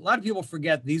active. A lot of people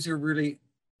forget these are really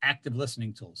active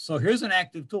listening tools. So here's an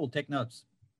active tool. Take notes.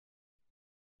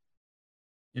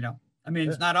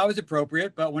 It's not always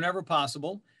appropriate, but whenever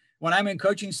possible. When I'm in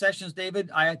coaching sessions, David,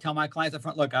 I tell my clients up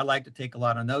front, look, I like to take a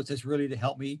lot of notes. It's really to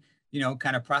help me,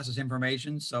 kind of process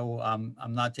information. So I'm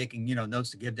not taking,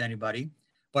 notes to give to anybody.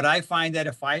 But I find that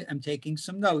if I am taking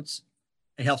some notes,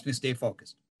 it helps me stay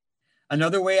focused.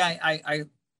 Another way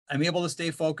I'm able to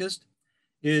stay focused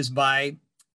is by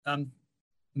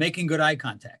making good eye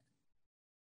contact.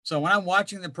 So when I'm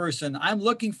watching the person, I'm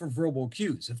looking for verbal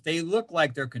cues. If they look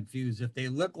like they're confused, if they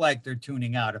look like they're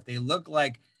tuning out, if they look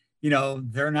like,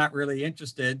 they're not really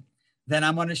interested, then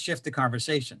I'm going to shift the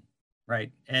conversation,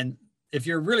 right? And if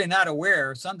you're really not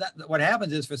aware, what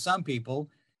happens is for some people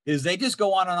is they just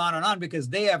go on and on and on because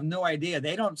they have no idea.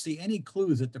 They don't see any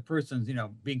clues that the person's,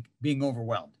 being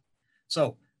overwhelmed.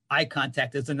 So eye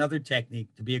contact is another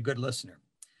technique to be a good listener.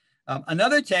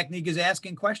 Another technique is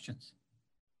asking questions.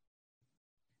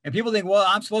 And people think, well,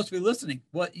 I'm supposed to be listening.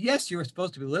 Well, yes, you're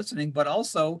supposed to be listening, but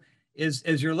also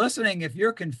as you're listening, if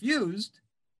you're confused,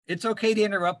 it's okay to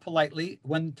interrupt politely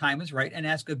when the time is right and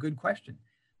ask a good question.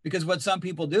 Because what some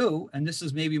people do, and this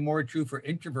is maybe more true for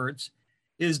introverts,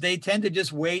 is they tend to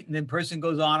just wait and then person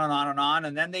goes on and on and on,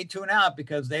 and then they tune out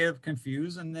because they are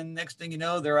confused. And then next thing you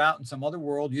know, they're out in some other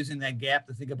world using that gap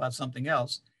to think about something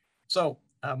else. So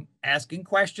asking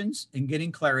questions and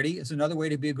getting clarity is another way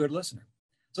to be a good listener.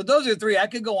 So those are 3. I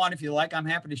could go on if you like. I'm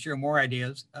happy to share more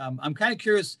ideas. I'm kind of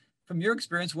curious from your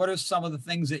experience, what are some of the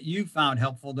things that you found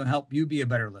helpful to help you be a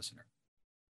better listener?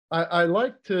 I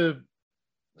like to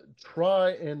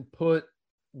try and put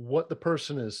what the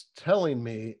person is telling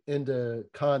me into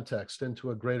context,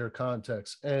 into a greater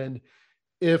context. And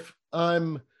if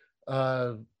I'm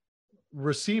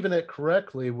receiving it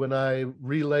correctly, when I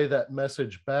relay that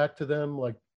message back to them,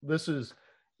 like this is,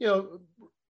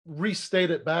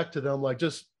 restate it back to them, like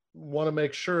just want to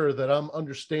make sure that I'm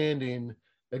understanding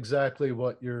exactly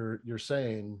what you're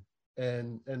saying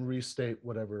and restate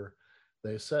whatever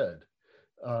they said.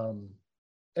 And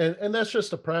that's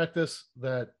just a practice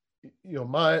that,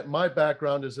 my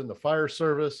background is in the fire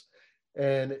service,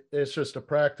 and it's just a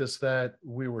practice that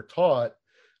we were taught,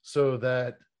 so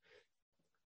that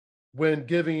when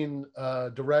giving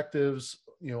directives,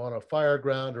 on a fire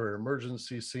ground or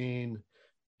emergency scene,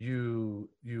 you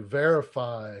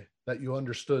verify that you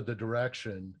understood the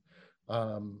direction,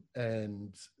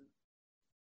 and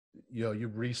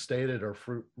you restate it or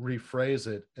rephrase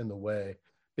it in the way,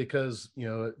 because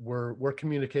we're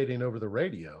communicating over the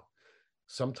radio.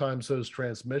 Sometimes those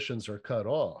transmissions are cut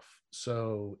off.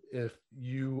 So if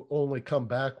you only come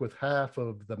back with half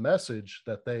of the message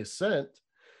that they sent,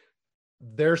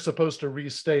 they're supposed to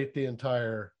restate the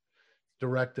entire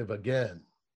directive again.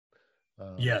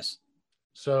 Yes.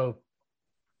 So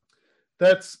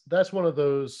that's one of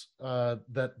those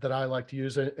that I like to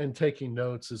use, and taking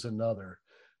notes is another.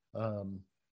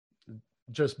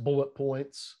 Just bullet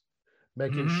points,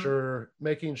 making sure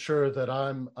that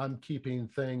I'm keeping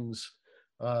things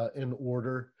in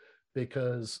order,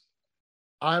 because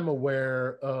I'm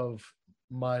aware of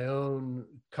my own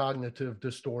cognitive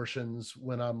distortions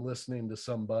when I'm listening to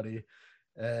somebody.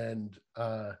 And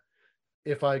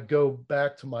if I go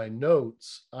back to my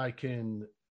notes, I can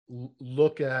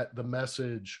look at the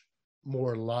message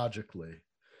more logically,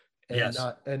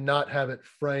 and not have it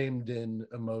framed in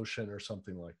emotion or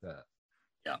something like that.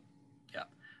 Yeah.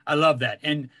 I love that.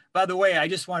 And by the way, I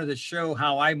just wanted to show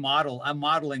how I'm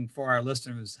modeling for our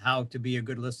listeners how to be a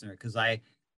good listener, because I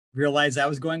realized I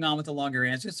was going on with a longer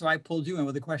answer. So I pulled you in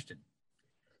with a question.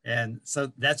 And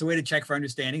so that's a way to check for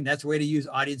understanding. That's a way to use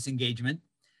audience engagement.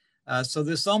 So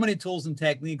there's so many tools and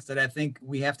techniques that I think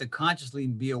we have to consciously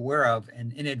be aware of,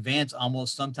 and in advance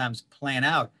almost sometimes plan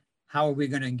out how are we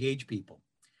going to engage people.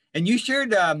 And you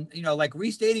shared, like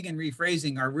restating and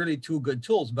rephrasing are really two good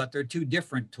tools, but they're two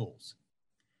different tools,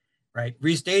 right?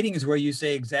 Restating is where you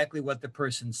say exactly what the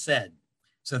person said.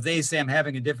 So if they say, I'm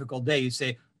having a difficult day, you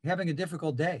say, you're having a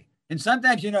difficult day. And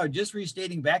sometimes, just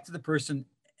restating back to the person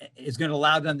is going to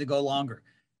allow them to go longer.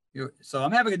 So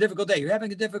I'm having a difficult day. You're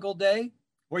having a difficult day?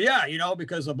 Well, yeah,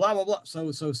 because of blah, blah, blah.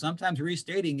 So sometimes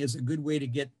restating is a good way to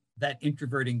get that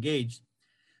introvert engaged.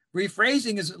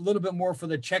 Rephrasing is a little bit more for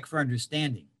the check for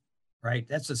understanding, right?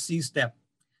 That's a C step.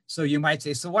 So you might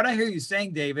say, so what I hear you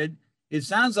saying, David, it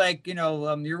sounds like,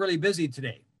 you're really busy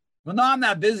today. Well, no, I'm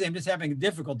not busy. I'm just having a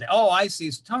difficult day. Oh, I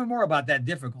see. So tell me more about that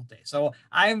difficult day. So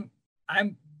I'm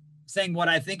saying what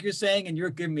I think you're saying, and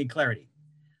you're giving me clarity.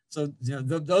 So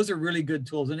those are really good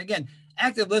tools. And again,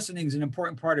 active listening is an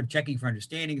important part of checking for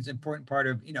understanding. It's an important part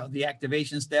of, the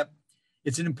activation step.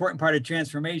 It's an important part of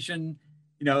transformation.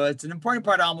 It's an important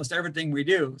part of almost everything we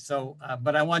do. So,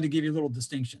 but I wanted to give you little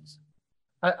distinctions.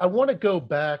 I want to go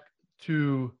back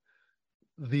to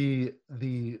the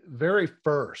very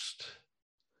first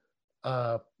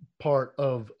part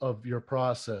of your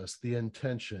process, the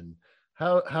intention,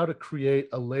 how to create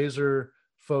a laser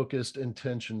focused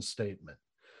intention statement.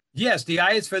 Yes, the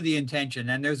I is for the intention,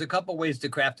 and there's a couple ways to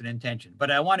craft an intention,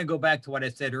 but I want to go back to what I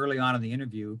said early on in the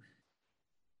interview.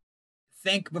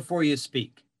 Think before you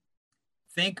speak.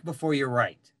 Think before you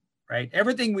write, right?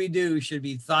 Everything we do should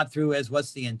be thought through as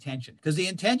what's the intention, because the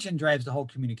intention drives the whole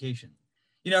communication.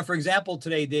 For example,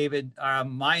 today, David,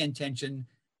 my intention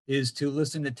is to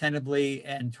listen attentively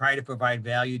and try to provide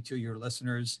value to your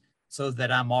listeners, so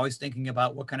that I'm always thinking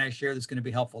about what can I share that's going to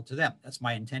be helpful to them. That's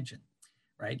my intention,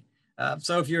 right?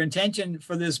 So if your intention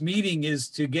for this meeting is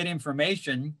to get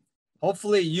information,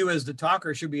 hopefully you as the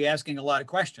talker should be asking a lot of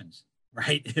questions,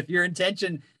 right? If your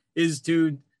intention is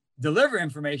to deliver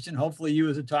information, hopefully you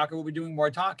as a talker will be doing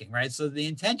more talking, right? So the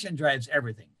intention drives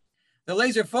everything. The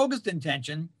laser focused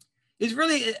intention is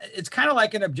really, it's kind of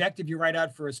like an objective you write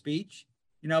out for a speech,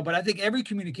 but I think every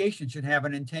communication should have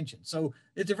an intention. So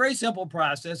it's a very simple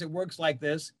process. It works like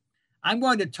this. I'm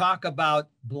going to talk about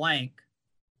blank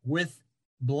with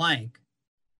blank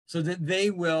so that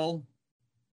they will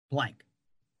blank,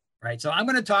 right? So I'm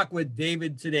going to talk with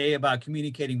David today about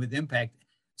communicating with impact,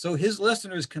 so his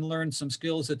listeners can learn some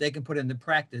skills that they can put into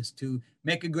practice to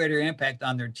make a greater impact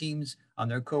on their teams, on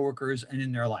their coworkers, and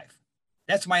in their life.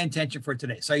 That's my intention for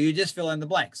today. So you just fill in the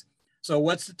blanks. So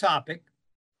what's the topic?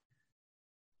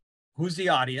 Who's the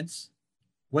audience?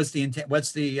 What's the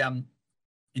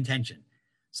intention?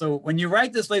 So when you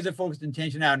write this laser focused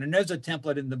intention out, and there's a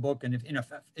template in the book, and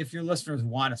if your listeners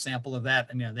want a sample of that,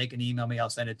 they can email me, I'll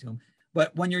send it to them.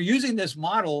 But when you're using this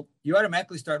model, you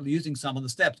automatically start using some of the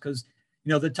steps, because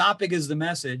the topic is the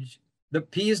message, the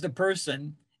P is the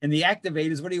person, and the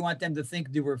activate is what do you want them to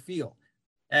think, do, or feel.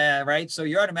 right? So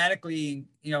you're automatically,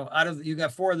 you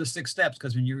got 4 of the 6 steps,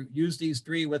 because when you use these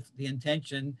 3 with the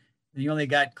intention, then you only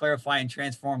got clarify and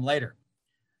transform later.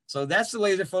 So that's the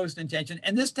laser focused intention.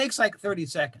 And this takes like 30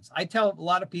 seconds. I tell a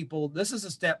lot of people, this is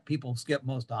a step people skip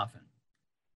most often.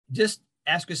 Just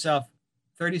ask yourself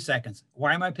 30 seconds.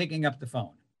 Why am I picking up the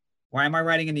phone? Why am I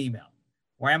writing an email?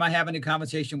 Why am I having a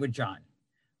conversation with John?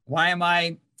 Why am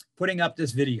I putting up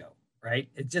this video, right?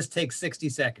 It just takes 60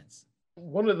 seconds.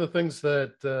 One of the things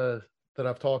that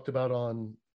I've talked about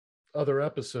on other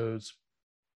episodes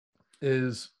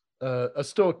is a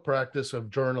Stoic practice of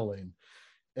journaling,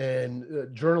 and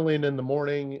journaling in the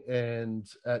morning and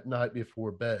at night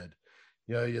before bed.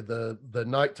 The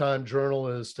nighttime journal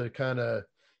is to kind of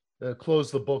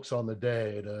close the books on the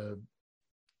day, to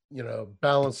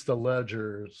balance the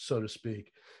ledger, so to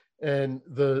speak. And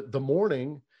the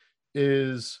morning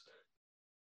is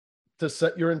to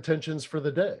set your intentions for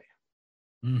the day.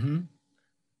 Mm-hmm.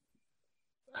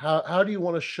 How do you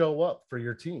want to show up for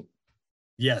your team?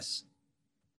 Yes.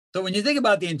 So when you think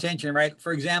about the intention, right?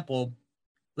 For example,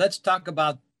 let's talk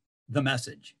about the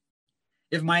message.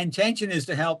 If my intention is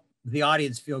to help the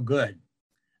audience feel good,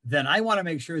 then I want to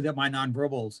make sure that my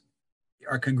nonverbals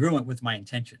are congruent with my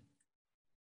intention,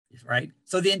 right?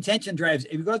 So the intention drives,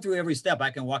 if you go through every step,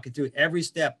 I can walk you through every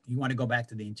step. You want to go back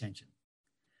to the intention.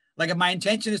 Like if my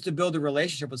intention is to build a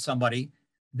relationship with somebody,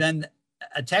 then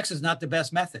a text is not the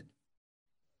best method,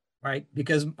 right?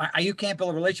 Because you can't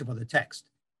build a relationship with a text.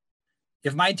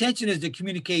 If my intention is to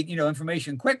communicate,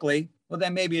 information quickly, well,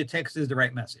 then maybe a text is the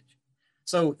right message.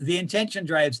 So the intention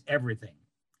drives everything.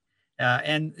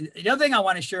 And the other thing I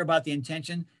want to share about the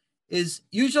intention is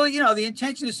usually, the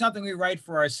intention is something we write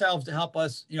for ourselves to help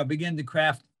us, begin to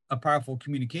craft a powerful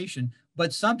communication.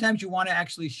 But sometimes you want to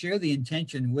actually share the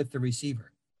intention with the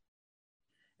receiver.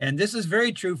 And this is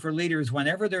very true for leaders.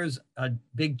 Whenever there's a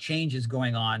big changes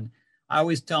going on, I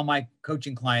always tell my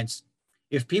coaching clients,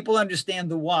 if people understand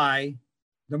the why,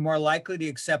 they're more likely to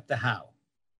accept the how.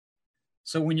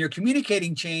 So when you're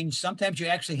communicating change, sometimes you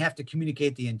actually have to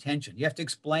communicate the intention. You have to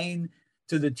explain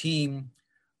to the team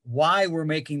why we're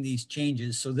making these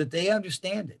changes so that they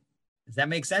understand it. Does that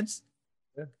make sense?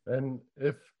 Yeah. And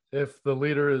if the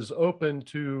leader is open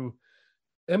to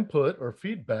input or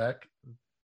feedback,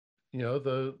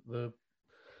 the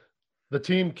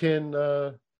team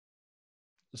can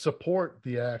support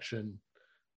the action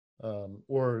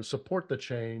or support the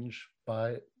change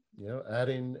by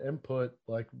adding input,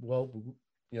 like, well,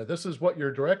 this is what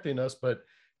you're directing us, but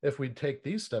if we take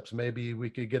these steps, maybe we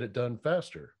could get it done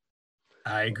faster.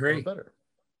 I agree. Better.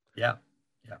 Yeah.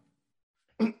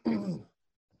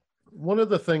 One of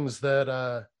the things that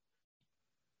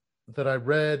I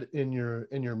read in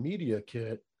your media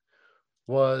kit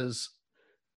was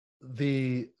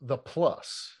the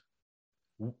plus.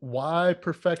 Why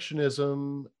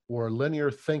perfectionism or linear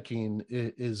thinking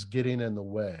is getting in the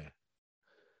way.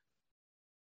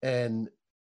 And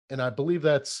I believe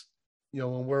that's,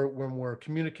 when we're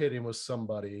communicating with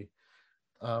somebody,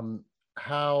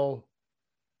 how,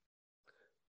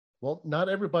 well, not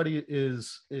everybody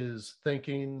is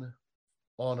thinking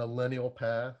on a linear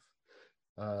path.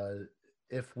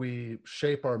 If we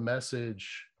shape our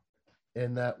message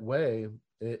in that way,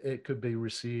 it could be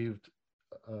received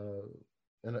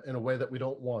in a way that we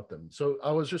don't want them. So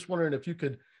I was just wondering if you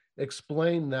could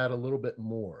explain that a little bit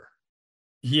more.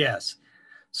 Yes.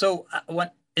 So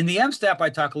in the M step, I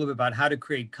talk a little bit about how to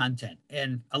create content.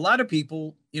 And a lot of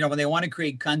people, when they want to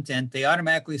create content, they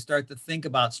automatically start to think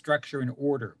about structure and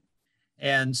order.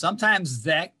 And sometimes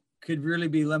that could really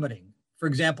be limiting. For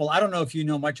example, I don't know if you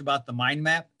know much about the mind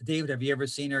map. David, have you ever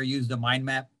seen or used a mind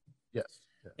map? Yes.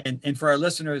 Yeah. And for our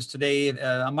listeners today,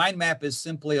 a mind map is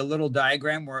simply a little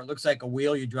diagram where it looks like a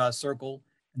wheel. You draw a circle,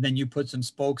 and then you put some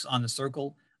spokes on the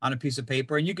circle on a piece of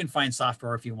paper. And you can find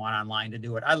software if you want online to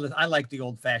do it. I like the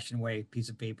old-fashioned way, piece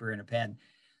of paper and a pen.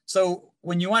 So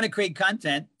when you want to create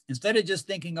content, instead of just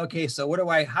thinking, okay, so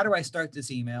how do I start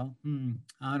this email?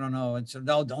 I don't know. And so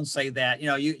no, don't say that.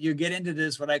 You get into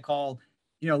this, what I call,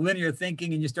 linear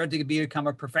thinking, and you start to become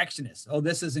a perfectionist. Oh,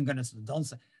 this isn't going to, don't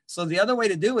say. So the other way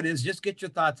to do it is just get your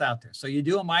thoughts out there. So you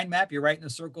do a mind map, you're writing a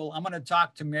circle. I'm going to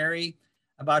talk to Mary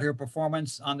about her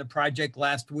performance on the project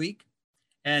last week.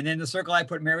 And in the circle, I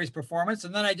put Mary's performance,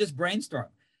 and then I just brainstorm.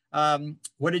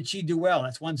 What did she do well?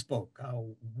 That's one spoke.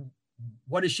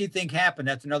 What does she think happened?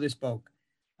 That's another spoke.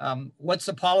 What's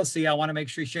the policy? I want to make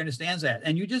sure she understands that.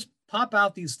 And you just pop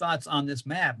out these thoughts on this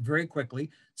map very quickly.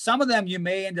 Some of them you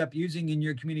may end up using in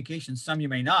your communication, some you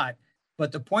may not.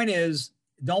 But the point is,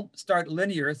 don't start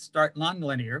linear, start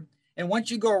non-linear. And once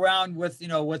you go around with,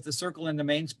 with the circle and the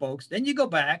main spokes, then you go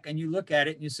back and you look at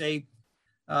it and you say,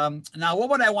 Now, what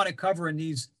would I want to cover in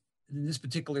this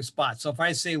particular spot? So if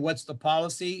I say, what's the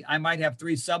policy? I might have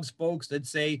 3 sub-spokes that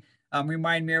say,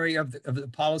 remind Mary of the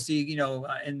policy,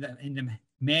 in the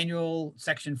manual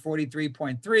section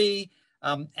 43.3,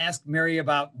 ask Mary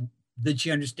about, did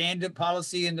she understand the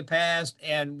policy in the past,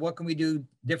 and what can we do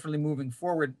differently moving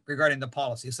forward regarding the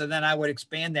policy? So then I would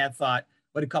expand that thought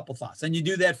with a couple thoughts. And you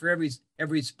do that for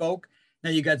every spoke.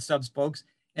 Now you got sub-spokes.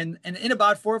 And in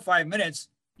about 4 or 5 minutes,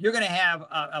 you're going to have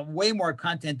a way more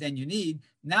content than you need.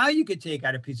 Now you could take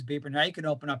out a piece of paper. Now you can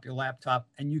open up your laptop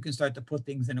and you can start to put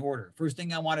things in order. First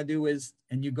thing I want to do is,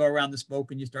 and you go around the spoke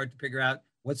and you start to figure out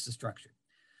what's the structure.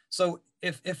 So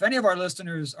if any of our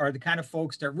listeners are the kind of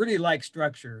folks that really like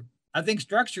structure, I think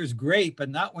structure is great, but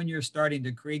not when you're starting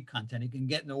to create content. It can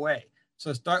get in the way.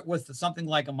 So start with something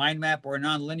like a mind map or a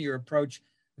nonlinear approach.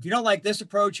 If you don't like this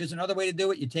approach, here's another way to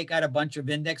do it. You take out a bunch of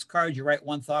index cards. You write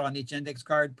one thought on each index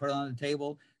card, put it on the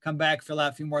table, come back, fill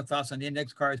out a few more thoughts on the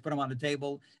index cards, put them on the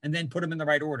table, and then put them in the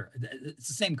right order. It's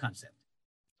the same concept.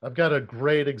 I've got a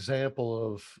great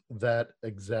example of that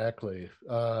exactly.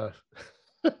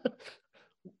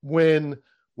 When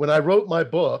I wrote my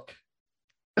book,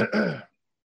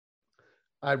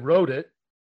 I wrote it.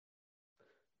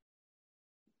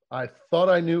 I thought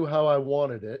I knew how I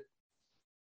wanted it.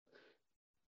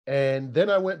 And then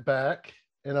I went back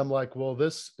and I'm like, well,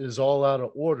 this is all out of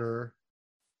order.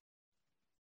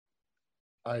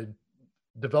 I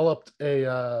developed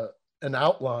an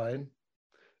outline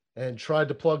and tried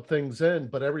to plug things in,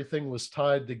 but everything was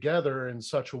tied together in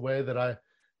such a way that I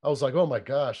was like, oh my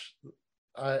gosh,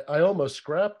 I almost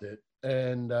scrapped it.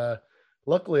 And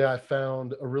luckily I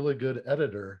found a really good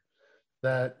editor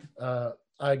that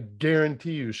I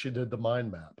guarantee you she did the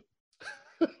mind map.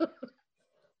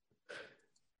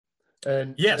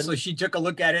 So she took a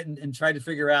look at it and tried to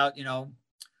figure out,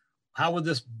 how would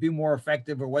this be more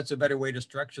effective, or what's a better way to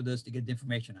structure this to get the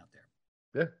information out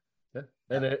there?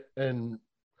 Yeah. And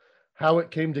how it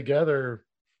came together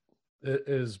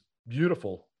is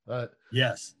beautiful.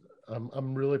 Yes.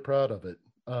 I'm really proud of it.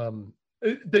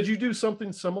 Did you do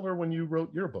something similar when you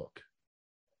wrote your book?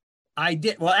 I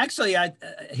did. Well, actually,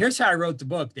 here's how I wrote the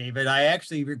book, David. I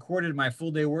actually recorded my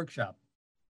full day workshop.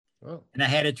 Oh. And I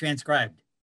had it transcribed.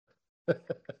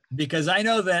 Because I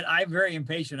know that I'm very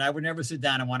impatient. I would never sit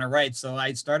down and want to write. So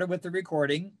I started with the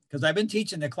recording, because I've been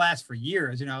teaching the class for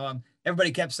years.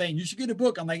 Everybody kept saying, you should get a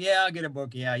book. I'm like, yeah, I'll get a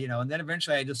book. Yeah. And then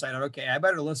eventually I decided, okay, I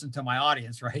better listen to my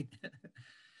audience, right?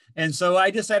 And so I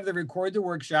decided to record the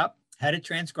workshop, had it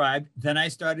transcribed. Then I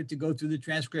started to go through the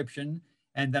transcription,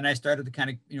 and then I started to kind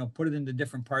of, put it into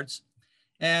different parts.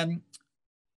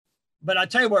 But I'll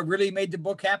tell you what really made the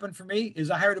book happen for me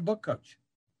is I hired a book coach.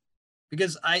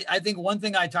 Because I think one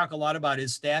thing I talk a lot about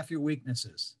is staff your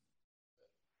weaknesses.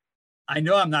 I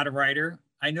know I'm not a writer.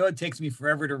 I know it takes me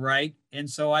forever to write. And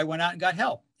so I went out and got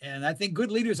help. And I think good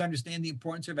leaders understand the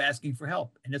importance of asking for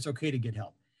help, and it's okay to get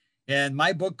help. And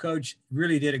my book coach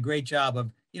really did a great job of,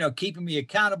 keeping me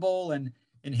accountable and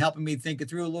helping me think it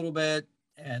through a little bit.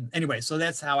 And anyway, so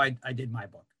that's how I did my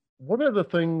book. One of the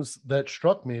things that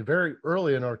struck me very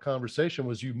early in our conversation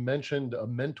was you mentioned a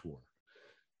mentor.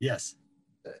 Yes.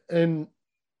 And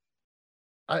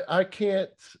I can't,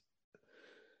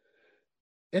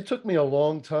 it took me a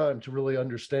long time to really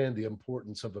understand the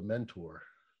importance of a mentor.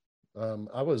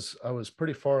 I was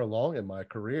pretty far along in my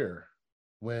career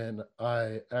when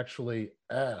I actually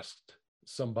asked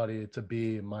somebody to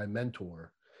be my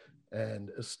mentor and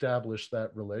establish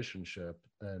that relationship.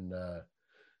 And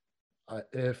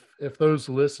if those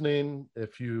listening,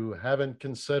 if you haven't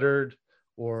considered,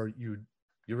 or you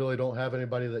really don't have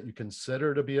anybody that you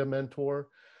consider to be a mentor,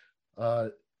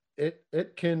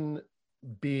 it can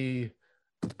be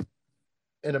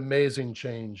an amazing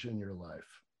change in your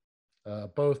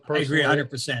life. Both personally, I agree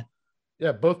 100%.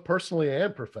 Yeah, both personally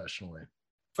and professionally.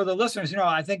 For the listeners,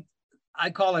 I think I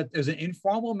call it, there's an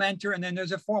informal mentor and then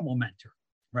there's a formal mentor,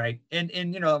 right? And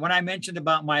when I mentioned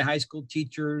about my high school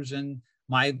teachers and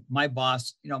my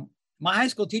boss, my high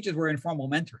school teachers were informal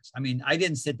mentors. I mean, I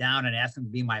didn't sit down and ask them to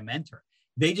be my mentor.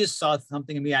 They just saw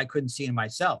something in me I couldn't see in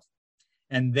myself.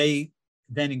 And they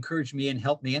then encouraged me and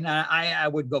helped me. And I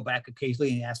would go back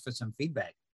occasionally and ask for some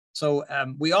feedback. So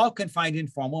we all can find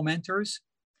informal mentors.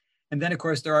 And then, of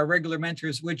course, there are regular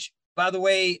mentors, which, by the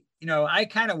way, I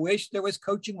kind of wish there was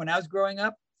coaching when I was growing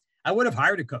up. I would have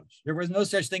hired a coach. There was no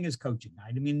such thing as coaching.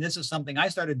 I mean, this is something I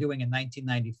started doing in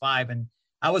 1995, and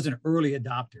I was an early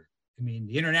adopter. I mean,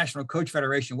 the International Coach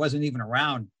Federation wasn't even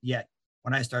around yet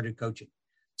when I started coaching.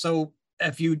 So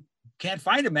if you can't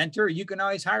find a mentor, you can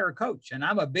always hire a coach. And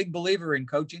I'm a big believer in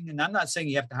coaching. And I'm not saying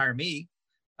you have to hire me,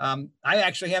 I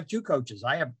actually have two coaches.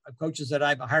 I have coaches that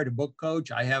I've hired, a book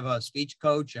coach, I have a speech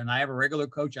coach, and I have a regular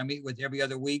coach I meet with every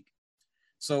other week.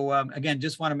 So again,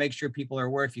 just want to make sure people are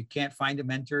aware, if you can't find a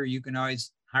mentor, you can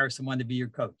always hire someone to be your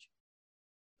coach.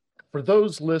 For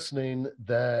those listening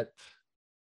that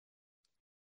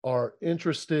are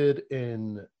interested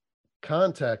in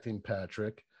contacting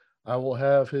Patrick, I will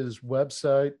have his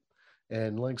website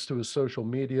and links to his social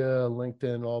media,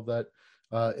 LinkedIn, all that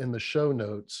in the show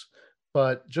notes.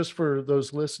 But just for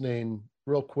those listening,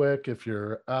 real quick, if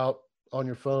you're out on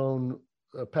your phone,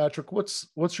 Patrick, what's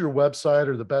your website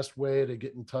or the best way to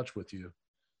get in touch with you?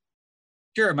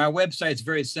 Sure. My website's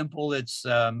very simple. It's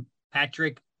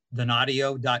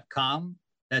patrickdonadio.com.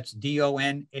 That's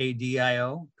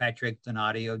DONADIO,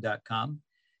 patrickdonadio.com.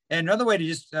 And another way to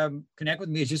just connect with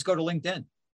me is just go to LinkedIn,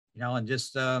 and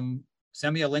just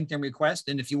send me a LinkedIn request.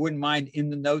 And if you wouldn't mind, in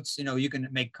the notes, you can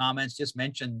make comments, just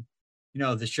mention,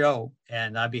 the show,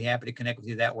 and I'd be happy to connect with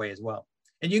you that way as well.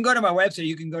 And you can go to my website,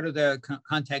 you can go to the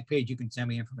contact page, you can send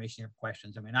me information or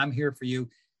questions. I mean, I'm here for you.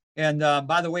 And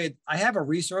by the way, I have a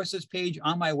resources page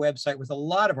on my website with a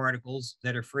lot of articles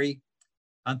that are free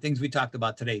on things we talked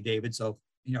about today, David. So,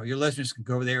 your listeners can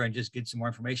go over there and just get some more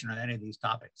information on any of these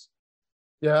topics.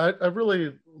 Yeah, I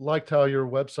really liked how your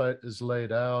website is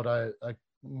laid out. I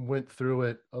went through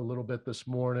it a little bit this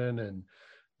morning and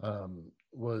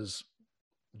was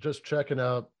just checking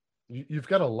out. You've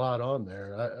got a lot on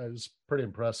there. It was pretty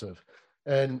impressive.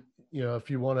 And, if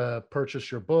you want to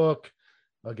purchase your book,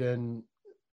 again,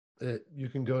 you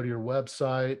can go to your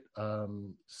website,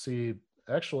 see,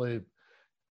 actually,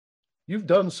 you've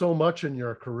done so much in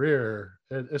your career.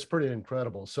 It's pretty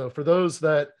incredible. So for those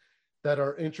that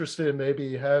are interested in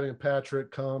maybe having Patrick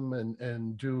come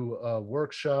and do a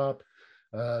workshop,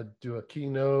 do a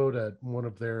keynote at one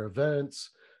of their events,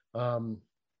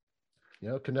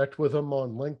 connect with him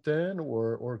on LinkedIn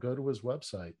or go to his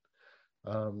website.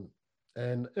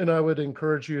 And I would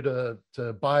encourage you to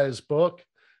buy his book.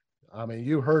 I mean,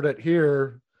 you heard it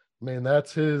here. I mean,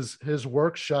 that's his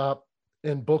workshop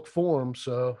in book form.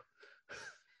 So,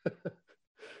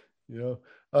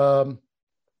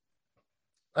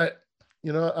 I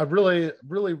really,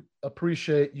 really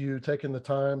appreciate you taking the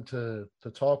time to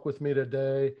talk with me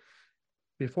today.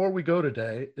 Before we go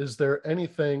today, is there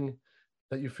anything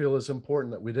that you feel is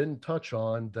important that we didn't touch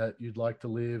on that you'd like to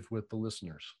leave with the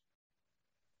listeners?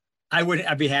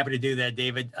 I'd be happy to do that,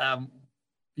 David.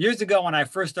 Years ago, when I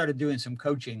first started doing some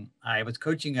coaching, I was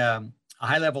coaching a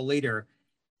high-level leader,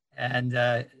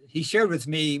 and he shared with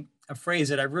me a phrase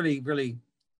that I really, really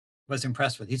was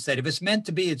impressed with. He said, "If it's meant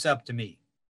to be, it's up to me."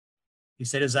 He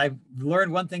said, as I've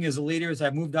learned one thing as a leader, as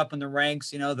I've moved up in the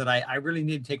ranks, that I really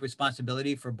need to take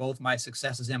responsibility for both my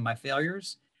successes and my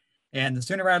failures. And the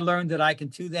sooner I learn that I can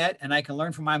do that and I can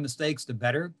learn from my mistakes, the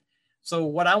better. So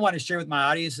what I want to share with my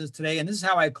audiences today, and this is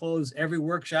how I close every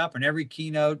workshop and every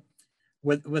keynote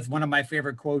with one of my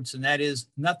favorite quotes, and that is,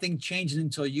 nothing changes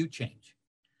until you change.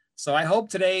 So I hope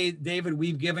today, David,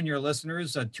 we've given your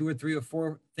listeners 2 or 3 or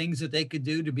 4 things that they could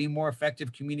do to be more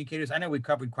effective communicators. I know we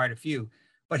covered quite a few,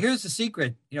 but here's the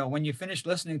secret. When you finish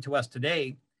listening to us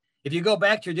today, if you go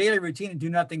back to your daily routine and do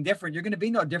nothing different, you're going to be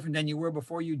no different than you were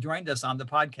before you joined us on the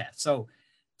podcast. So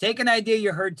take an idea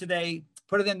you heard today,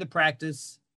 put it into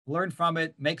practice, learn from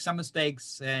it, make some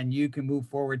mistakes, and you can move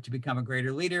forward to become a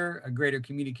greater leader, a greater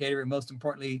communicator, and most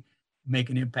importantly, make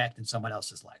an impact in someone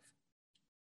else's life.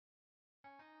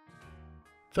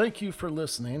 Thank you for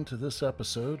listening to this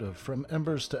episode of From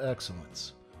Embers to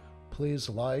Excellence. Please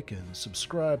like and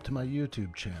subscribe to my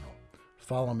YouTube channel.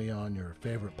 Follow me on your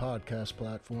favorite podcast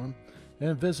platform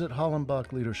and visit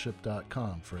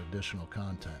hollenbachleadership.com for additional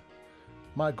content.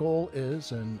 My goal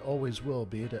is and always will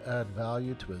be to add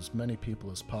value to as many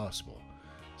people as possible.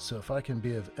 So if I can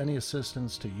be of any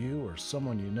assistance to you or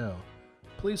someone you know,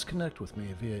 please connect with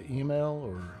me via email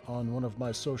or on one of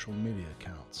my social media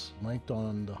accounts, linked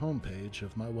on the homepage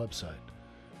of my website.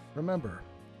 Remember,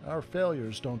 our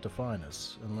failures don't define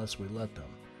us unless we let them,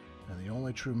 and the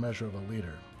only true measure of a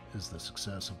leader is the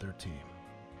success of their team.